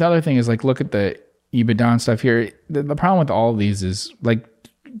 And the other thing is, like, look at the EBITDA and stuff here. The problem with all of these is, like,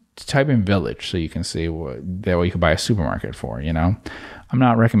 type in Village so you can see what you could buy a supermarket for, I'm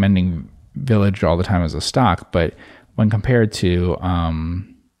not recommending Village all the time as a stock, but when compared to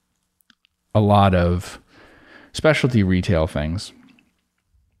a lot of specialty retail things,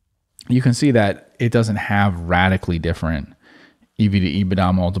 you can see that it doesn't have radically different EV to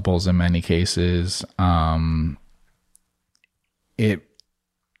EBITDA multiples in many cases. It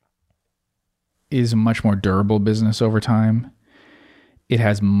is a much more durable business over time. It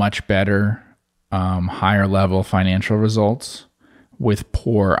has much better, higher level financial results, with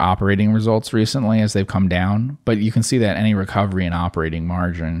poor operating results recently as they've come down. But you can see that any recovery in operating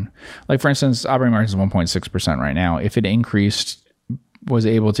margin, like for instance, operating margin is 1.6% right now. If it was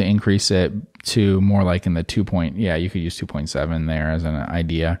able to increase it to more like in the you could use 2.7 there as an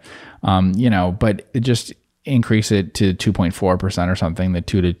idea, but it just increase it to 2.4% or something, the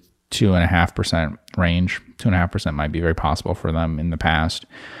 2 to 2.5% range. 2.5% might be very possible for them in the past.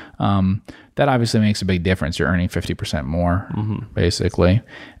 That obviously makes a big difference. You're earning 50% more, basically.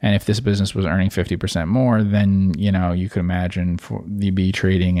 And if this business was earning 50% more, then, you could imagine you'd be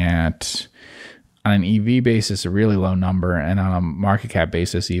trading at, on an EV basis, a really low number, and on a market cap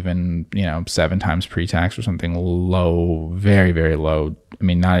basis, even, 7 times pre-tax or something low, very, very low. I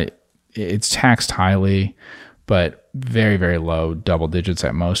mean, it's taxed highly, but very, very low, double digits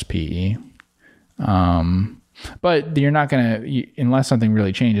at most PE. But you're not going to, unless something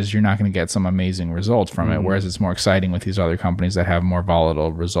really changes, you're not going to get some amazing results from it, whereas it's more exciting with these other companies that have more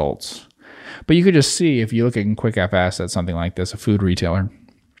volatile results. But you could just see, if you look at QuickFS at something like this, a food retailer,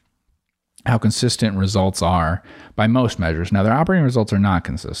 how consistent results are by most measures. Now, their operating results are not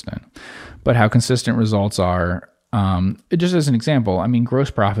consistent, but how consistent results are, just as an example,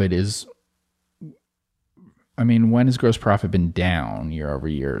 gross profit is, when has gross profit been down year over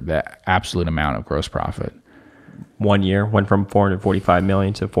year? The absolute amount of gross profit. 1 year went from 445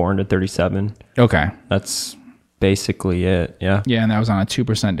 million to 437. Okay. That's basically it. Yeah. Yeah. And that was on a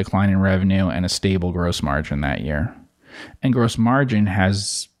 2% decline in revenue and a stable gross margin that year. And gross margin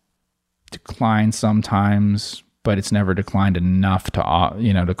has declined sometimes, but it's never declined enough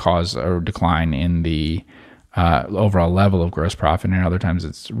to cause a decline in the overall level of gross profit. And other times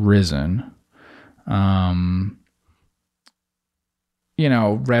it's risen.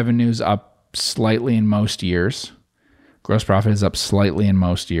 Revenue's up slightly in most years. Gross profit is up slightly in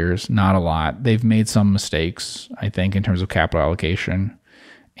most years, not a lot. They've made some mistakes, I think, in terms of capital allocation.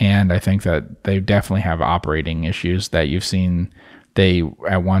 And I think that they definitely have operating issues that you've seen. They,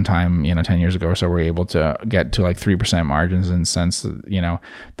 at one time, 10 years ago or so, were able to get to like 3% margins, in sense that,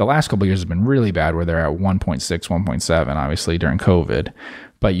 the last couple of years have been really bad, where they're at 1.6, 1.7, obviously during COVID.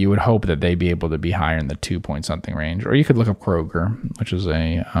 But you would hope that they'd be able to be higher in the 2 point something range. Or you could look up Kroger, which is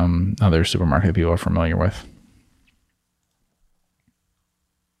another supermarket that people are familiar with.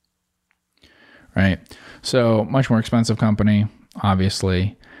 Right. So much more expensive company,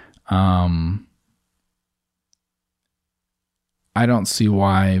 obviously. I don't see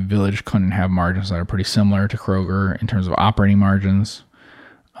why Village couldn't have margins that are pretty similar to Kroger in terms of operating margins.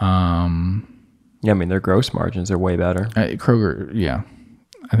 Their gross margins are way better. Kroger, yeah.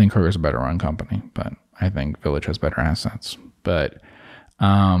 I think Kroger's a better run company, but I think Village has better assets. But,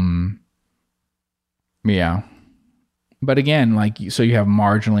 yeah. But again, so you have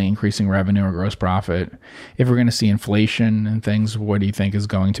marginally increasing revenue or gross profit. If we're going to see inflation and things, what do you think is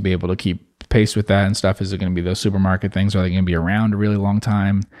going to be able to keep pace with that and stuff? Is it going to be those supermarket things? Are they going to be around a really long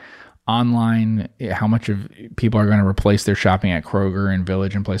time? Online, how much of people are going to replace their shopping at Kroger and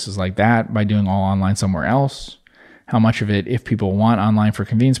Village and places like that by doing all online somewhere else? How much of it, if people want online for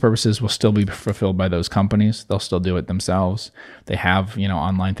convenience purposes, will still be fulfilled by those companies? They'll still do it themselves. They have,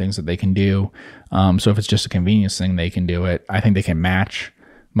 online things that they can do. So if it's just a convenience thing, they can do it. I think they can match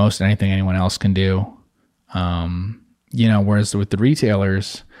most anything anyone else can do. Whereas with the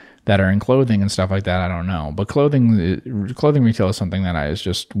retailers that are in clothing and stuff like that, I don't know. But clothing retail is something that is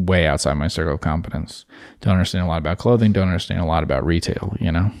just way outside my circle of competence. Don't understand a lot about clothing. Don't understand a lot about retail,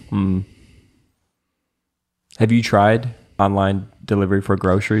 Have you tried online delivery for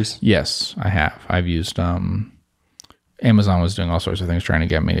groceries? Yes, I have. I've used Amazon was doing all sorts of things trying to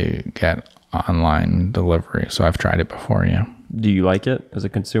get me to get online delivery. So I've tried it before, yeah. Do you like it as a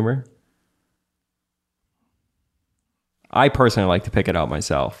consumer? I personally like to pick it out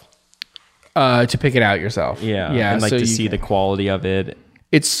myself. To pick it out yourself. Yeah. Yeah. And to see the quality of it.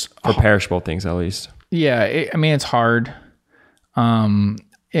 It's for perishable things, at least. Yeah. It's hard.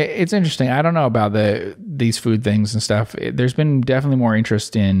 It's interesting. I don't know about these food things and stuff. There's been definitely more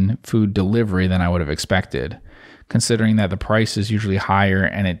interest in food delivery than I would have expected, considering that the price is usually higher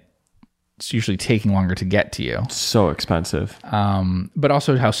and it's usually taking longer to get to you. So expensive. But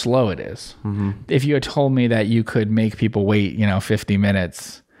also how slow it is. Mm-hmm. If you had told me that you could make people wait, 50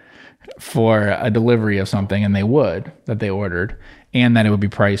 minutes for a delivery of something, and that they ordered, and that it would be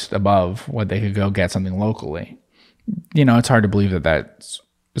priced above what they could go get something locally, it's hard to believe that that's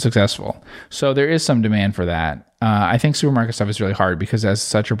successful. So there is some demand for that. I think supermarket stuff is really hard because it has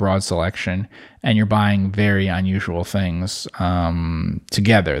such a broad selection and you're buying very unusual things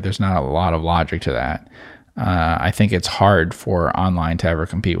together. There's not a lot of logic to that. I think it's hard for online to ever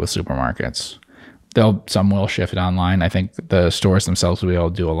compete with supermarkets. Some will shift it online. I think the stores themselves will be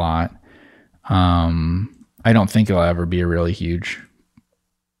able to do a lot. I don't think it'll ever be a really huge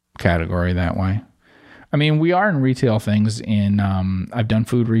category that way. I mean, we are in retail things I've done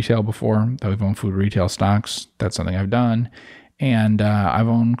food retail before. We've owned food retail stocks. That's something I've done. And I've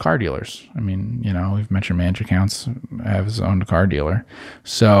owned car dealers. I mean, we've mentioned Managed Accounts. I've owned a car dealer.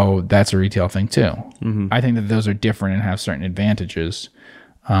 So that's a retail thing too. Mm-hmm. I think that those are different and have certain advantages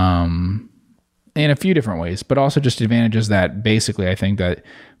in a few different ways, but also just advantages that basically I think that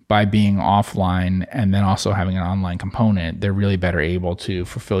by being offline and then also having an online component, they're really better able to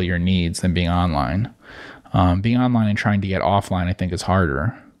fulfill your needs than being online. Being online and trying to get offline, I think, is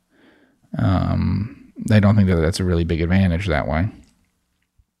harder. I don't think that that's a really big advantage that way.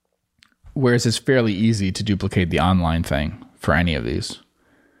 Whereas it's fairly easy to duplicate the online thing for any of these.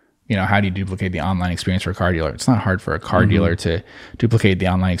 How do you duplicate the online experience for a car dealer? It's not hard for a car dealer to duplicate the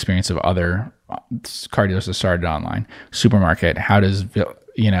online experience of other car dealers that started online. Supermarket, how does Village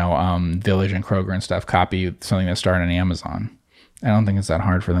and Kroger and stuff copy something that started on Amazon? I don't think it's that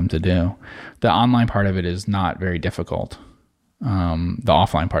hard for them to do. The online part of it is not very difficult. The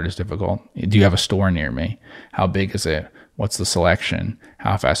offline part is difficult. Do you have a store near me? How big is it? What's the selection?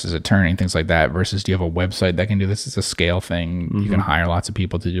 How fast is it turning? Things like that. Versus, do you have a website that can do this? It's a scale thing. Mm-hmm. You can hire lots of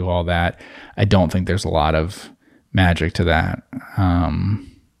people to do all that. I don't think there's a lot of magic to that.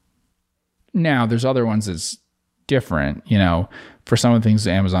 Now, there's other ones that's different. For some of the things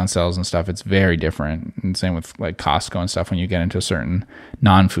that Amazon sells and stuff, it's very different. And same with like Costco and stuff when you get into certain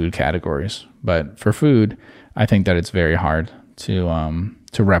non-food categories. But for food, I think that it's very hard to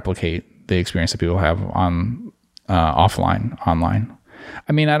replicate the experience that people have on online.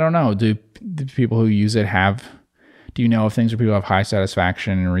 I mean, I don't know. Do people who use it do you know of things where people have high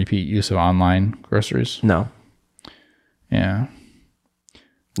satisfaction and repeat use of online groceries? No. Yeah.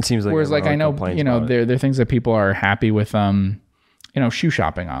 It seems like, whereas like I know, there are things that people are happy with, shoe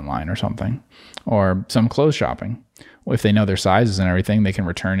shopping online or something, or some clothes shopping. Well, if they know their sizes and everything, they can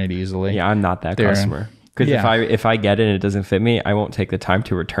return it easily. Yeah, I'm not that customer. Because if I get it and it doesn't fit me, I won't take the time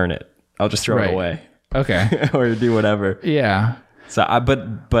to return it. I'll just throw it away. Okay. Or do whatever. Yeah. So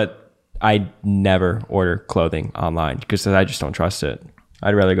but I never order clothing online because I just don't trust it.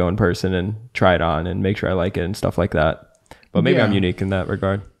 I'd rather go in person and try it on and make sure I like it and stuff like that. But maybe I'm unique in that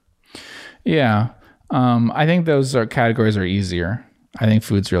regard. Yeah. I think those categories are easier. I think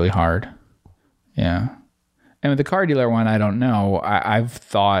food's really hard. Yeah. And with the car dealer one, I don't know. I've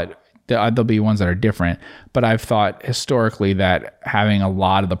thought there'll be ones that are different, but I've thought historically that having a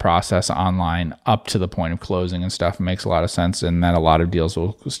lot of the process online up to the point of closing and stuff makes a lot of sense, and that a lot of deals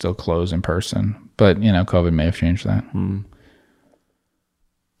will still close in person. But, COVID may have changed that.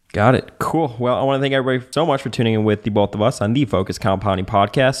 Got it. Cool. Well, I want to thank everybody so much for tuning in with the both of us on the Focused Compounding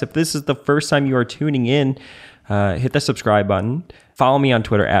Podcast. If this is the first time you are tuning in, hit the subscribe button. Follow me on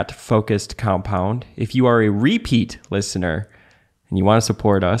Twitter at Focused Compound. If you are a repeat listener and you want to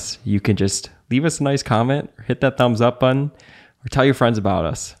support us, you can just leave us a nice comment, or hit that thumbs up button, or tell your friends about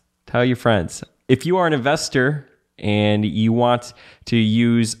us. Tell your friends. If you are an investor and you want to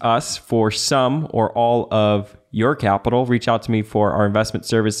use us for some or all of your capital, reach out to me for our investment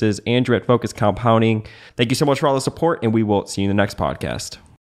services. Andrew at Focused Compounding. Thank you so much for all the support, and we will see you in the next podcast.